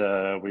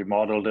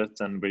modeled it,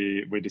 and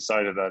we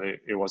decided that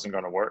it wasn't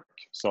going to work.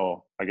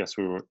 So I guess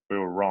we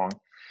were wrong.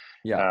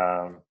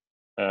 Yeah.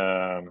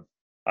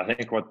 I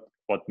think what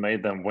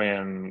made them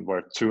win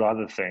were two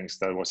other things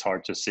that was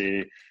hard to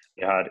see.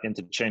 They had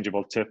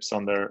interchangeable tips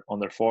on their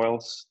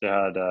foils. They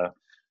had a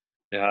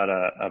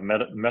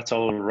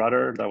metal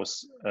rudder that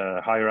was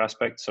higher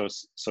aspect, so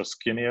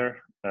skinnier,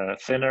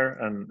 thinner,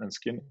 and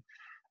skinny.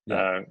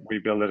 Yeah. We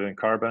built it in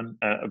carbon,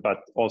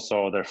 but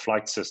also their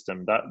flight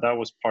system. That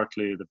was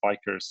partly the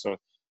bikers. So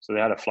they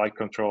had a flight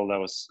control that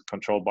was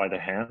controlled by the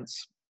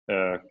hands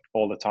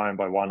all the time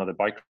by one of the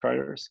bike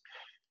riders.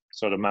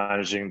 So they're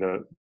managing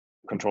the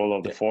control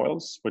of the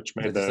foils, which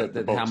made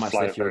the boat how much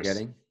fly lift you were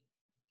getting.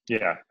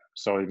 Yeah,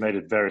 so it made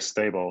it very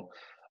stable.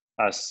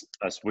 As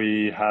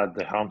we had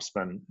the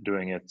helmsman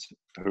doing it,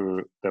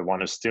 the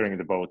one who's steering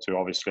the boat, who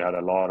obviously had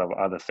a lot of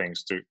other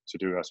things to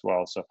do as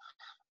well. So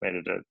made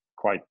it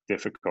quite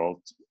difficult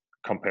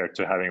compared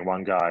to having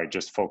one guy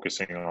just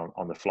focusing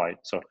on the flight.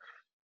 So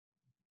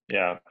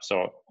yeah,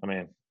 so I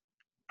mean,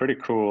 pretty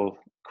cool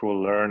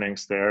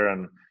learnings there.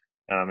 And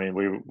I mean,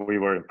 we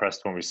were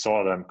impressed when we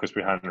saw them, because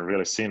we hadn't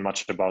really seen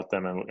much about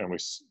them, and we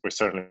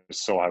certainly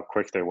saw how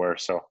quick they were.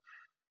 So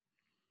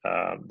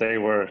they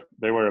were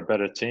a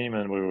better team,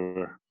 and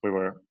we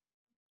were.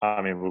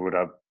 I mean, we would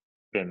have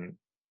been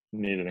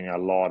needing a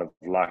lot of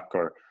luck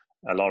or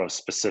a lot of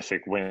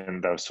specific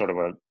wind. That was sort of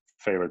a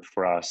favorite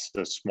for us.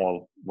 The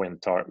small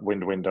wind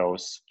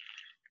windows.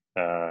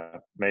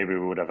 Maybe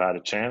we would have had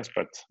a chance,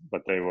 but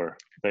they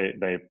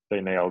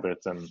nailed it,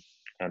 and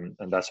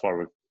that's why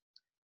we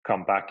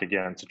come back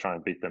again to try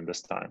and beat them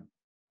this time.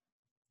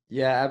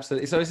 Yeah,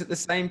 absolutely. So is it the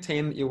same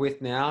team that you're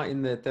with now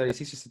in the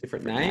 36, just a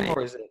different name,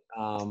 or is it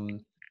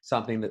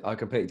something that a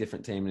completely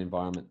different team and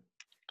environment?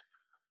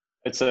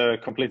 It's a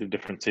completely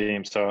different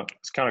team, so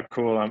it's kind of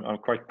cool. I'm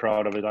quite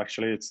proud of it,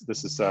 actually.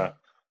 This is an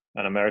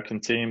American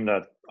team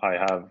that I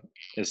have.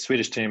 A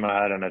Swedish team, I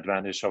had an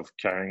advantage of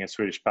carrying a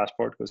Swedish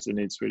passport, because they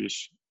need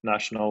Swedish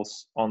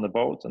nationals on the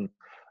boat,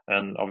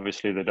 and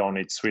obviously they don't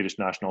need Swedish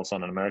nationals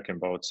on an American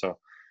boat. So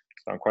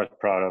I'm quite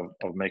proud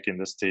of making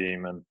this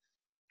team,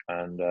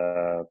 and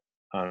I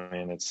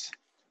mean, it's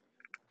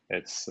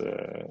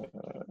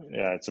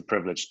a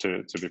privilege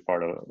to be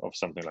part of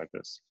something like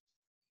this.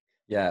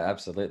 Yeah,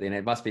 absolutely. And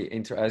it must be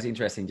as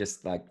interesting,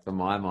 just like from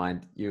my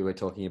mind, you were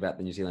talking about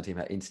the New Zealand team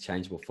had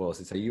interchangeable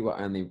foils. So you were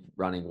only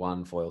running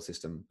one foil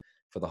system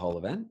for the whole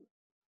event?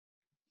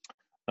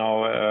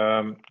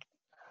 No,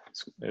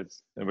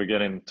 we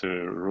get into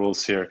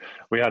rules here.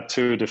 We had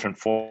two different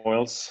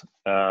foils.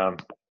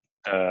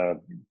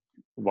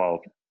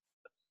 Well,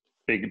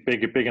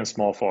 big and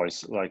small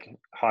foils, like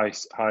high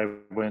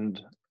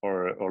wind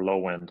or low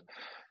wind,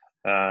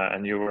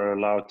 and you were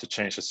allowed to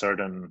change a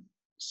certain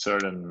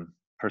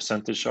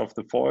percentage of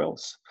the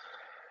foils.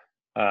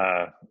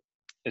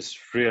 It's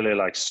really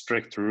like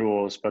strict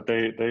rules, but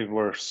they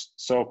were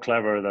so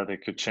clever that they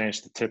could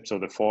change the tips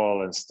of the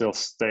foil and still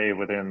stay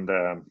within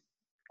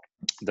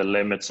the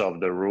limits of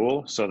the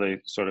rule. So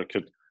they sort of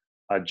could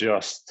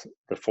adjust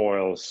the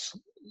foils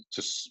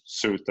to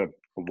suit a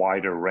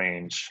wider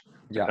range,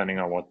 depending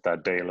on what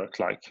that day looked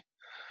like.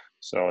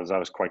 So that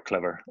was quite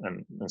clever,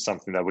 and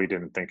something that we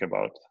didn't think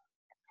about.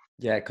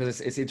 Yeah, because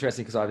it's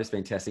interesting, because I've just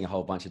been testing a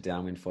whole bunch of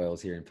downwind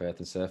foils here in Perth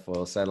and surf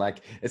foils. So like,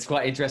 it's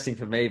quite interesting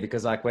for me,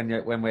 because like when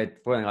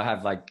I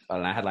have like, I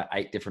don't know, I had like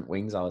 8 different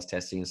wings I was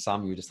testing, and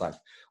some you're just like,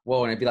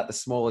 whoa, and it'd be like the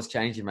smallest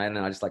change you made, and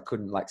I just like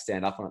couldn't like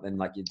stand up on it. Then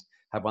like you'd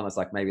have one that's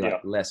like maybe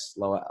like less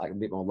lower, like a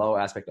bit more lower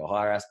aspect or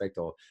higher aspect,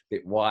 or a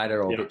bit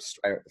wider or a bit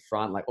straighter at the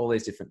front, like all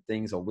these different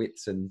things, or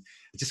widths. And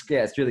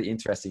it's really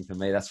interesting for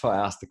me. That's why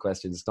I asked the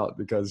questions, not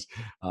because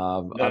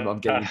I'm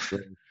getting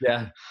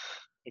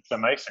it's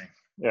amazing.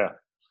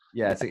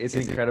 Yeah, it's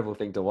an incredible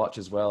thing to watch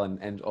as well.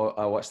 And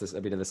I watched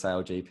a bit of the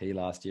Sail GP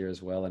last year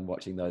as well, and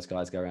watching those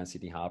guys go around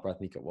Sydney Harbour, I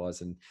think it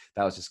was, and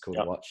that was just cool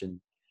to watch. And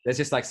there's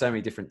just like so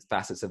many different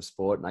facets of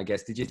sport. And I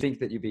guess, did you think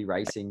that you'd be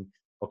racing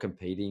or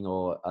competing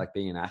or like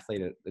being an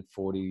athlete at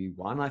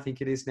 41, I think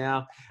it is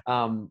now?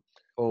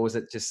 Or was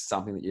it just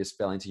something that you just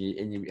fell into,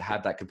 and you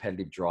had that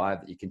competitive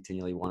drive that you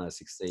continually want to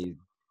succeed?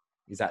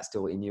 Is that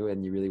still in you,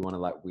 and you really want to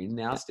like win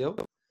now still?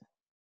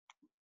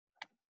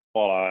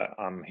 Well,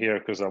 I'm here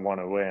because I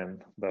want to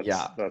win.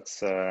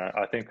 That's.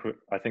 I think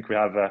we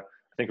have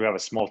a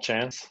small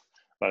chance,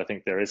 but I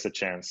think there is a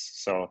chance.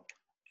 So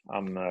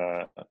I'm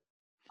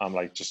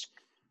like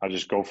I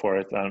just go for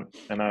it,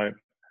 and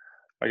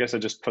I guess I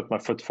just put my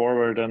foot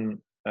forward and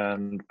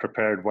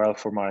prepared well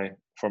for my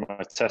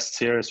tests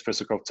here, as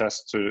physical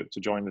tests to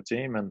join the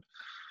team, and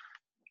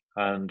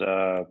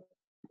I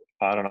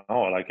don't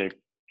know, like I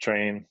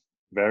train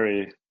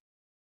very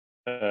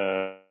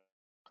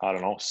I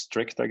don't know,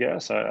 strict, I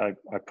guess. I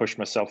push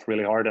myself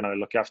really hard, and I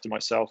look after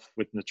myself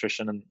with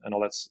nutrition and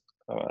all that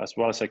as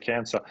well as I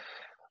can. So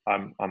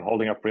I'm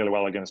holding up really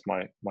well against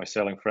my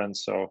sailing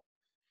friends. So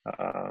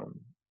um,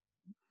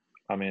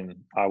 I mean,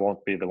 I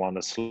won't be the one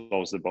that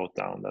slows the boat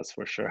down. That's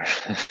for sure.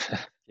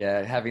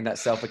 Yeah, having that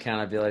self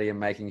accountability and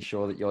making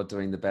sure that you're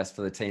doing the best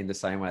for the team the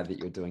same way that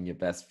you're doing your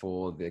best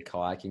for the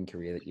kayaking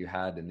career that you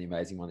had and the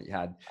amazing one that you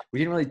had. We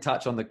didn't really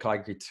touch on the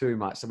kayaking too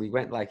much, so we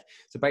went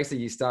so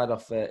basically you started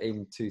off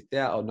in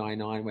 2000 or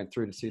 99, went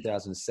through to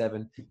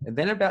 2007, and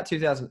then about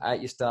 2008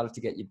 you started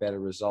to get your better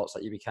results.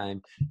 Like you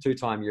became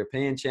two-time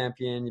European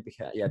champion.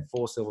 You had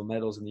 4 silver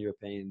medals in the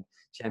European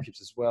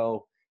Championships as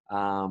well.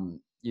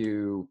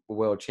 You were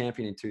world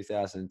champion in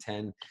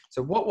 2010.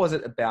 So what was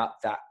it about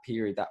that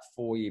period, that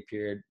 4-year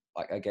period,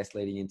 like I guess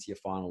leading into your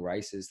final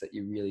races, that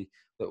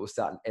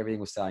everything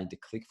was starting to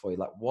click for you?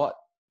 Like what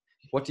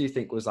do you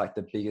think was like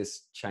the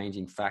biggest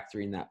changing factor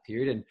in that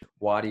period, and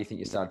why do you think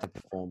you started to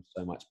perform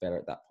so much better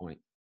at that point?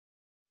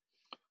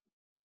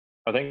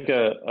 I think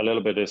a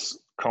little bit is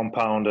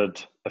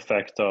compounded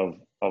effect of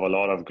a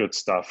lot of good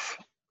stuff,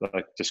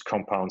 like just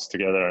compounds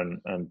together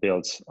and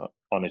builds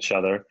on each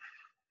other.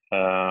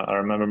 I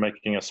remember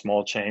making a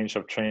small change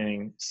of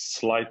training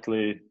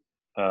slightly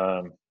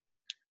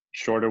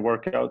shorter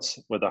workouts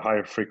with a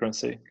higher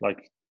frequency.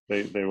 Like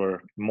they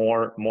were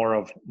more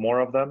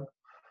of them,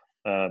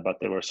 but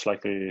they were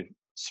slightly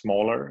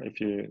smaller. If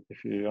you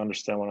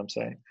understand what I'm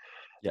saying.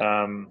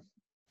 Yeah.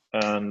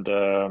 And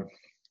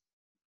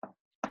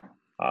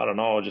I don't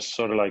know, just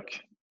sort of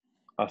like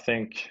I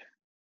think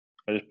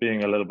just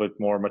being a little bit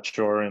more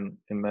mature in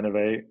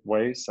many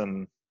ways,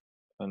 and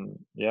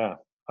yeah.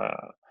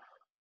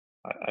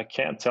 I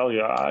can't tell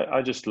you.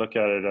 I just look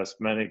at it as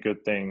many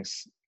good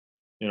things.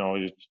 You know,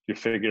 you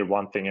figure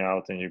one thing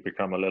out and you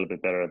become a little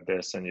bit better at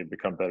this and you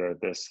become better at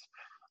this.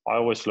 I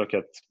always look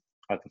at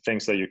the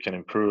things that you can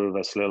improve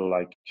as little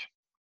like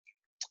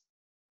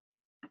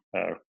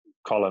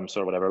columns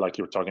or whatever, like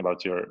you were talking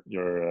about your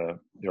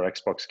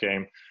Xbox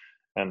game,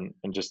 and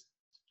just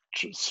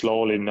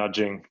slowly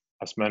nudging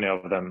as many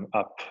of them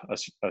up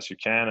as you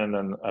can. And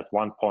then at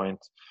one point,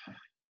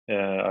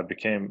 I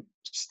became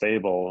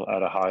stable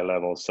at a high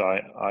level, so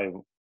I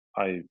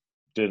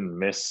didn't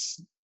miss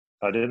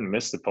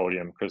the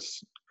podium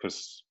because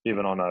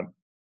even on a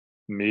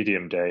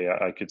medium day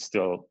I could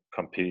still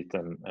compete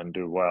and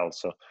do well.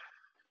 So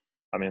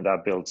I mean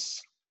that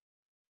builds,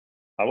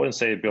 I wouldn't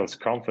say it builds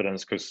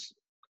confidence because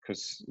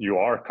you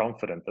are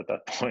confident at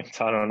that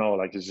point. I don't know,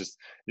 like you just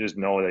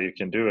know that you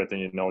can do it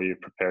and you know you're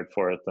prepared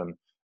for it, and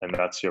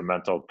that's your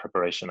mental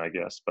preparation, I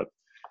guess. But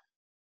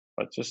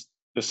just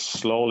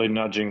slowly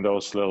nudging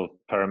those little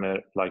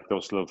pyramid, like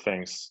those little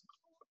things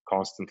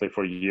constantly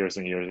for years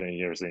and years and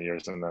years and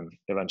years. And then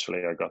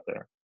eventually I got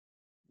there.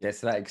 Yeah,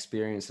 so that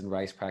experience and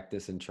race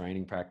practice and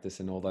training practice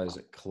and all those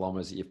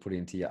kilometers that you've put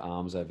into your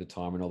arms over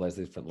time and all those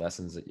different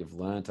lessons that you've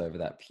learned over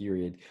that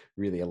period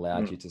really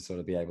allowed you to sort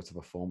of be able to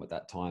perform at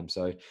that time.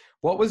 So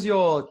what was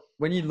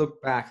when you look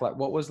back, like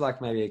what was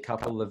like maybe a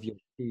couple of your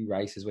key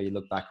races where you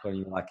look back on and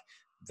you're like,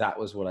 that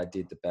was what I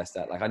did the best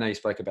at? Like I know you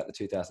spoke about the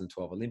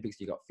 2012 Olympics,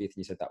 you got 5th and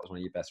you said that was one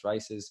of your best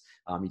races.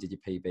 You did your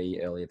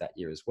PB earlier that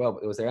year as well.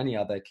 But was there any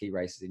other key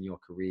races in your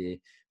career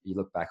you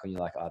look back on,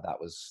 you're like, oh, that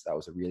was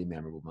a really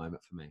memorable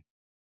moment for me?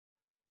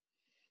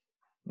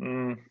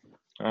 I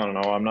don't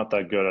know. I'm not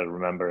that good at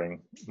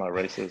remembering my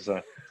races.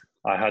 I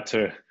have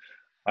to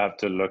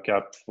look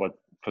up what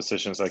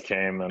positions I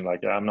came, and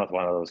like I'm not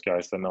one of those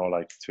guys that know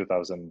like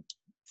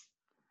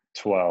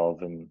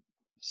 2012 in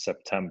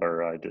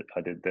September I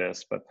did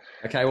this. But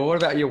okay, well, what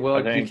about your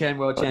world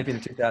champion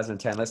in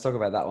 2010? Let's talk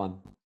about that one.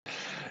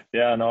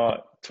 Yeah,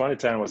 no,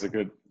 2010 was a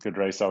good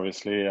race.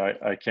 Obviously,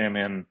 I came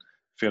in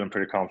feeling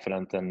pretty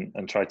confident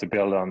and tried to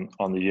build on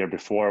the year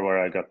before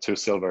where I got 2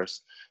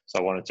 silvers. So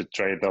I wanted to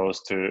trade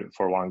those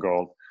for 1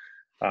 gold.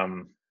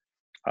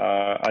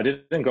 I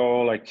didn't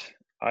go like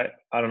I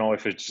don't know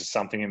if it's just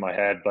something in my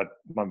head, but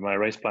my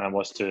race plan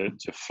was to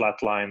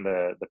flatline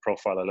the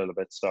profile a little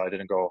bit. So I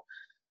didn't go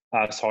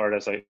as hard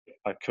as I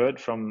could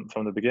from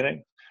the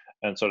beginning,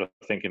 and sort of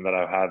thinking that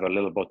I have a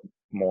little bit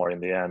more in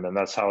the end. And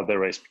that's how the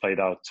race played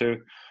out too.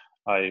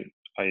 I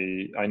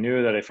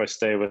knew that if I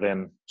stay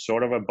within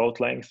sort of a boat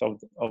length of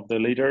the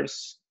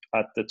leaders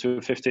at the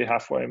 250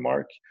 halfway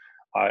mark,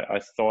 I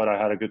thought I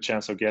had a good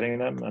chance of getting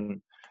them,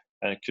 and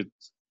I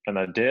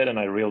did, and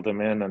I reeled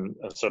them in and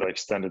sort of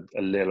extended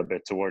a little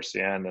bit towards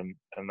the end. And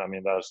I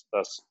mean that's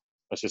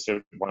just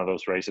one of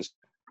those races.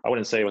 I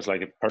wouldn't say it was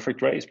like a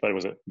perfect race, but it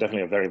was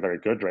definitely a very, very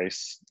good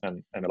race,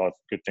 and a lot of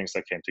good things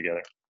that came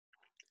together.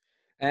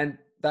 And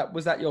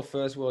was that your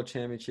first World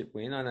Championship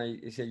win? I know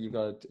you said you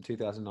got a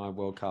 2009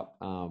 World Cup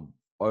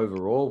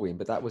overall win,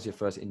 but that was your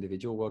first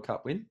individual World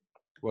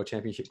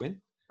Championship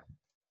win?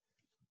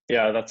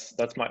 Yeah,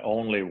 that's my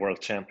only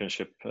World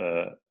Championship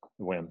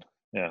win.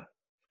 Yeah.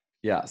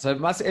 Yeah, so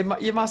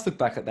you must look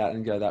back at that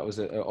and go, that was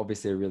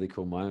obviously a really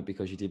cool moment,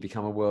 because you did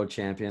become a world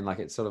champion. Like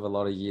it's sort of a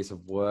lot of years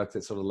of work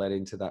that sort of led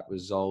into that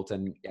result.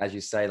 And as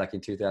you say, like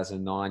in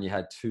 2009, you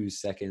had 2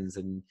 seconds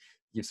and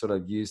you've sort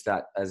of used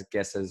that as, I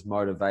guess, as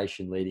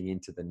motivation leading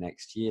into the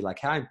next year. Like,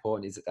 how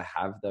important is it to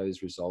have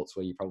those results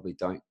where you probably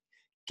don't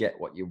get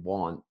what you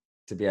want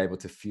to be able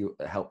to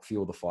help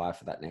fuel the fire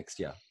for that next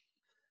year?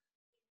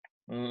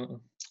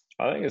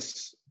 I think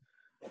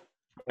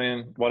I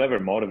mean, whatever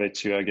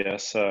motivates you, I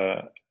guess.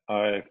 I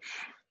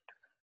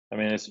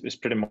mean, it's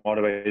pretty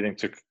motivating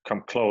to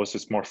come close.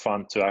 It's more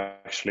fun to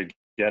actually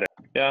get it.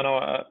 Yeah,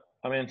 no,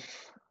 I mean,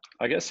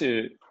 I guess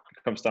it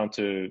comes down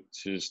to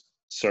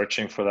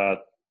searching for that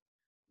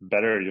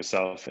better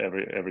yourself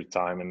every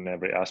time in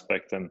every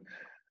aspect. And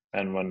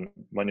when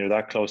you're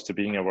that close to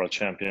being a world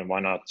champion,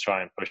 why not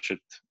try and push it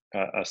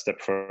a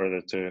step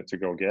further to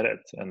go get it?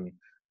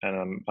 And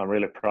I'm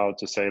really proud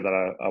to say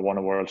that I won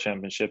a world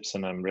championships,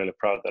 and I'm really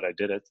proud that I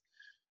did it.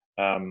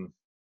 I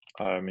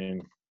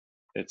mean,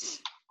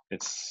 it's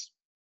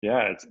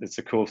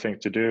a cool thing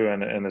to do,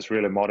 and it's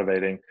really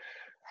motivating.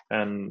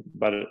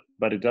 But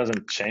it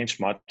doesn't change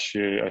much.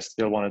 I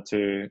still wanted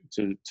to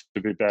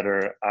be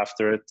better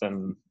after it,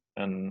 and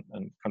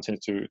continue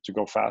to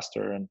go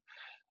faster and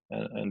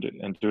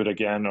do it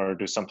again, or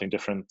do something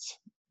different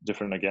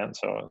again.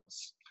 So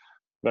it's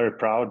very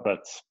proud,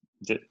 but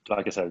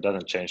like I said, it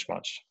doesn't change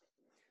much.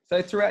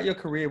 So throughout your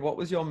career, what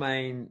was your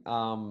main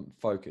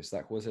focus?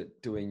 Like, was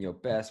it doing your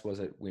best? Was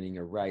it winning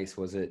a race?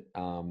 Was it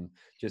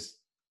just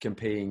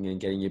competing and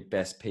getting your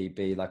best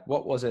PB? Like,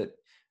 what was it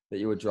that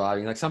you were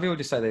driving? Like, some people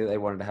just say they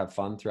wanted to have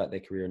fun throughout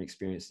their career and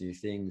experience new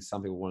things.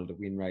 Some people wanted to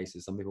win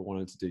races. Some people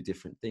wanted to do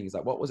different things.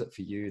 Like, what was it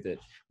for you? That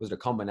was it a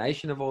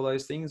combination of all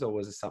those things, or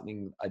was it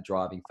something, a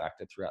driving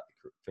factor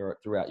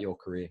throughout your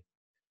career?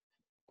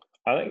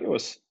 I think it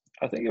was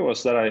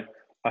that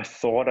I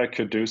thought I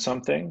could do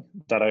something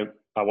that I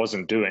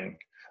wasn't doing.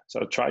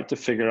 So I tried to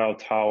figure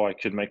out how I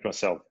could make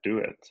myself do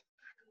it.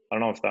 I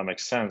don't know if that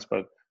makes sense,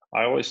 but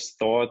I always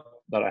thought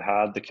that I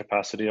had the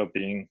capacity of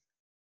being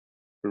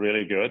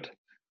really good,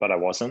 but I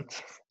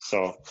wasn't.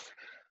 So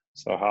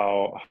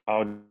how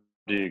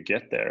do you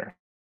get there?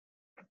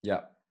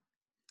 Yeah.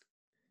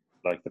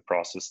 Like the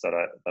process that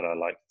I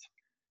liked.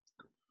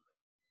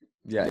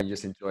 Yeah, and you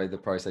just enjoy the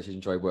process, you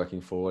enjoy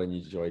working forward, and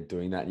you enjoy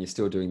doing that, and you're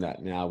still doing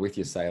that now with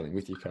your sailing,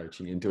 with your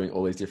coaching, and doing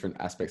all these different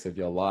aspects of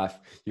your life.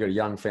 You've got a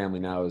young family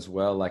now as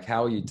well. Like,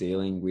 how are you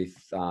dealing with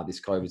this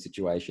COVID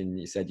situation?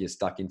 You said you're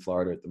stuck in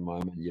Florida at the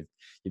moment. You've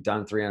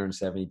done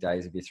 370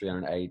 days of your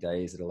 380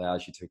 days. It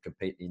allows you to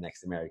compete in the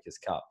next America's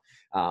Cup.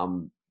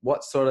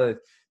 What sort of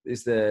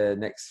is the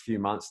next few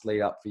months lead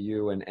up for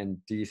you?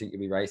 And do you think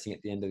you'll be racing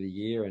at the end of the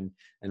year? And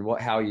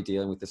how are you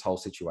dealing with this whole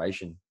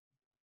situation?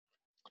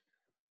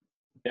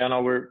 Yeah,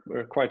 no, we're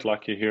quite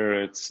lucky here.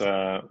 It's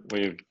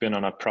we've been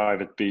on a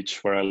private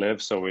beach where I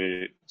live, so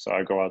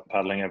I go out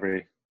paddling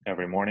every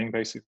morning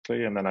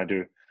basically, and then I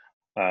do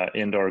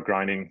indoor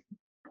grinding,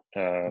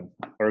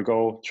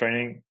 ergo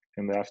training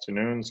in the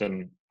afternoons,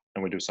 and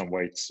we do some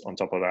weights on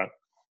top of that.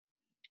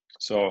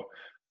 So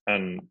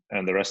and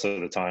the rest of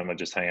the time I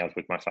just hang out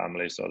with my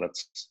family, so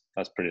that's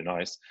pretty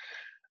nice.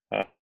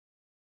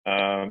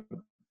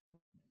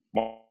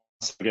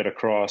 Once I get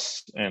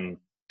across and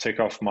take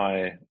off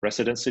my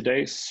residency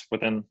days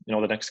within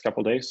the next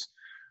couple of days,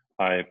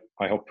 I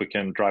hope we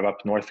can drive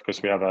up north,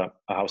 because we have a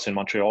house in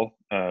Montreal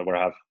where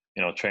I have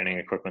training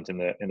equipment in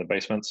the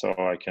basement, so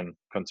I can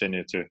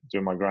continue to do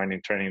my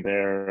grinding training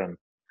there,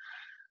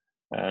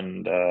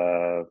 and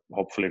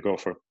hopefully go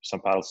for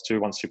some paddles too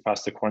once you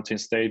pass the quarantine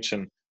stage,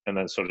 and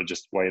then sort of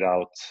just wait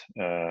out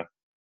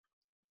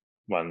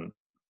when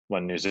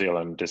New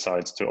Zealand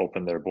decides to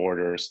open their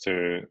borders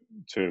to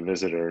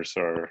visitors,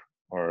 or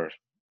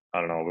I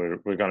don't know,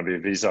 we're going to be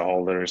visa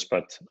holders,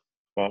 but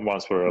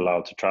once we're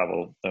allowed to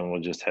travel, then we'll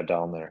just head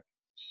down there.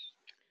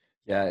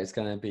 Yeah, it's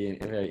going to be a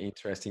very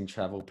interesting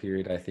travel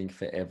period, I think,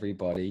 for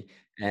everybody.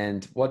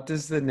 And what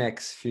does the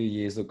next few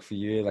years look for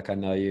you? Like, I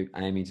know you're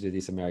aiming to do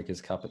this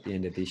America's Cup at the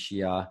end of this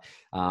year,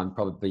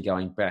 probably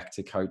going back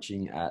to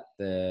coaching at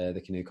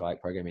the canoe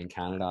kayak program in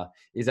Canada.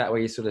 Is that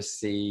where you sort of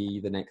see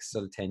the next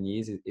sort of 10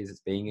 years? Is it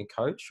being a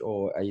coach,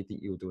 or you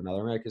think you'll do another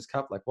America's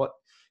Cup? Like, what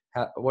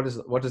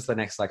does the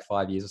next like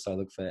 5 years or so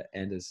look for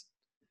Anders?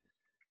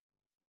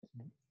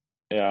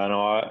 Yeah,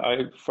 no, I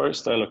look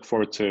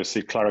forward to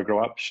see Clara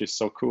grow up. She's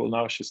so cool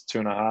now. She's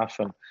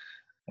 2.5,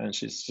 and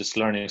she's just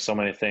learning so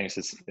many things.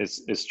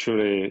 It's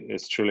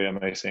truly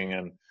amazing,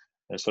 and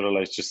sort of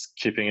like just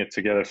keeping it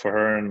together for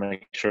her and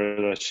make sure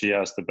that she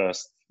has the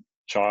best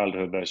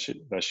childhood that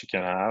she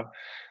can have.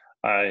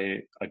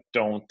 I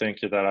don't think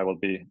that I will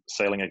be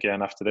sailing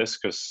again after this,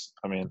 because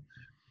I mean,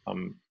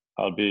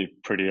 I'll be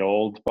pretty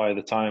old by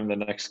the time the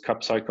next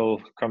cup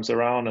cycle comes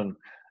around, and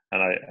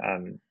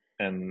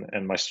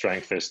my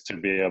strength is to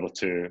be able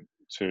to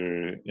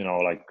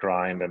like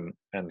grind and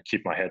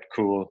keep my head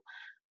cool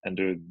and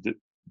do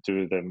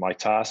my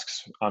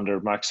tasks under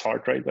max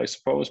heart rate, I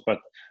suppose. But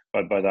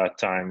by that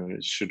time,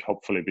 it should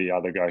hopefully be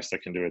other guys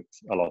that can do it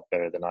a lot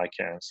better than I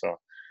can. So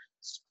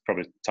it's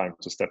probably time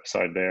to step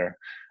aside there.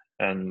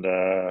 And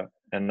I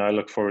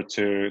look forward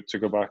to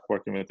go back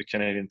working with the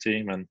Canadian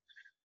team, and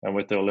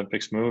with the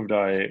Olympics moved,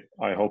 I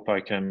hope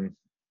I can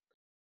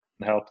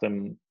help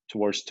them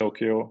towards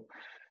Tokyo.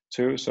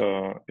 too.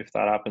 So if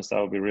that happens,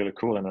 that would be really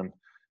cool. And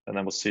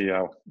then we'll see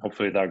how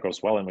hopefully that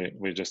goes well, and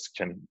we just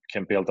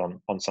can build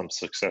on some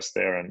success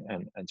there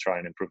and try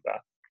and improve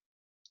that.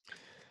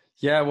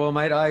 Yeah, well,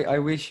 mate, I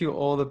wish you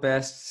all the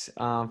best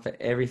for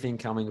everything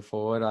coming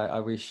forward. I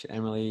wish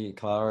Emily,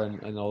 Clara,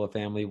 and all the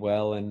family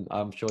well, and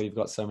I'm sure you've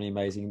got so many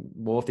amazing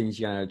more things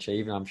you're going to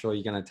achieve, and I'm sure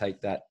you're going to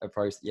take that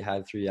approach that you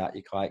had throughout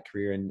your kayak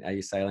career and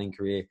your sailing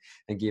career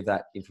and give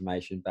that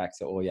information back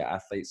to all your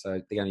athletes. So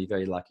they're going to be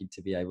very lucky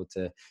to be able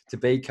to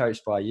be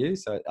coached by you.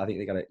 So I think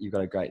you've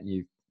got a great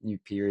new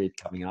period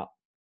coming up.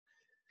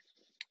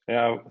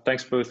 Yeah,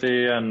 thanks,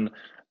 Boothie. And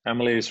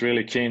Emily is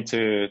really keen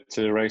to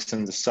race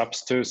in the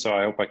subs too, so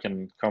I hope I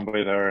can come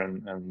with her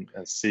and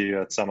see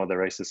you at some of the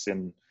races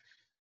in,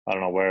 I don't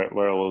know where it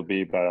will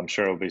be, but I'm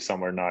sure it'll be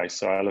somewhere nice.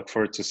 So I look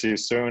forward to see you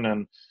soon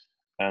and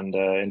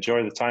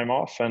enjoy the time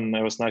off. And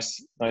it was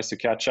nice to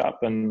catch up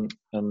and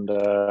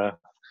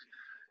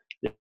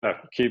yeah,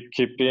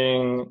 keep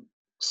being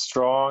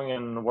strong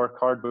and work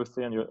hard,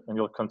 Boothie, and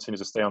you'll continue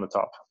to stay on the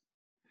top.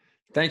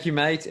 Thank you,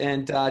 mate.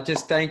 And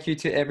just thank you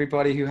to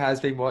everybody who has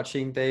been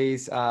watching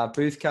these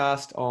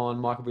Boothcast on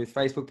Michael Booth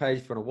Facebook page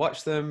if you want to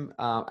watch them.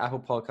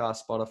 Apple Podcast,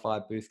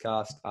 Spotify,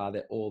 Boothcast,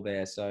 they're all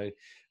there. So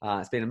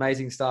it's been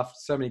amazing stuff.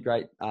 So many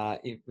great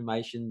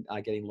information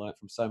getting learnt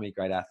from so many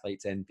great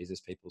athletes and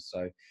business people.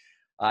 So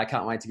I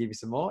can't wait to give you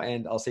some more,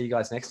 and I'll see you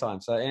guys next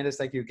time. So Anders,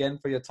 thank you again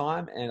for your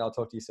time, and I'll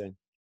talk to you soon.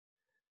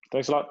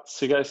 Thanks a lot.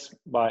 See you guys.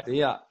 Bye. See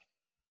ya.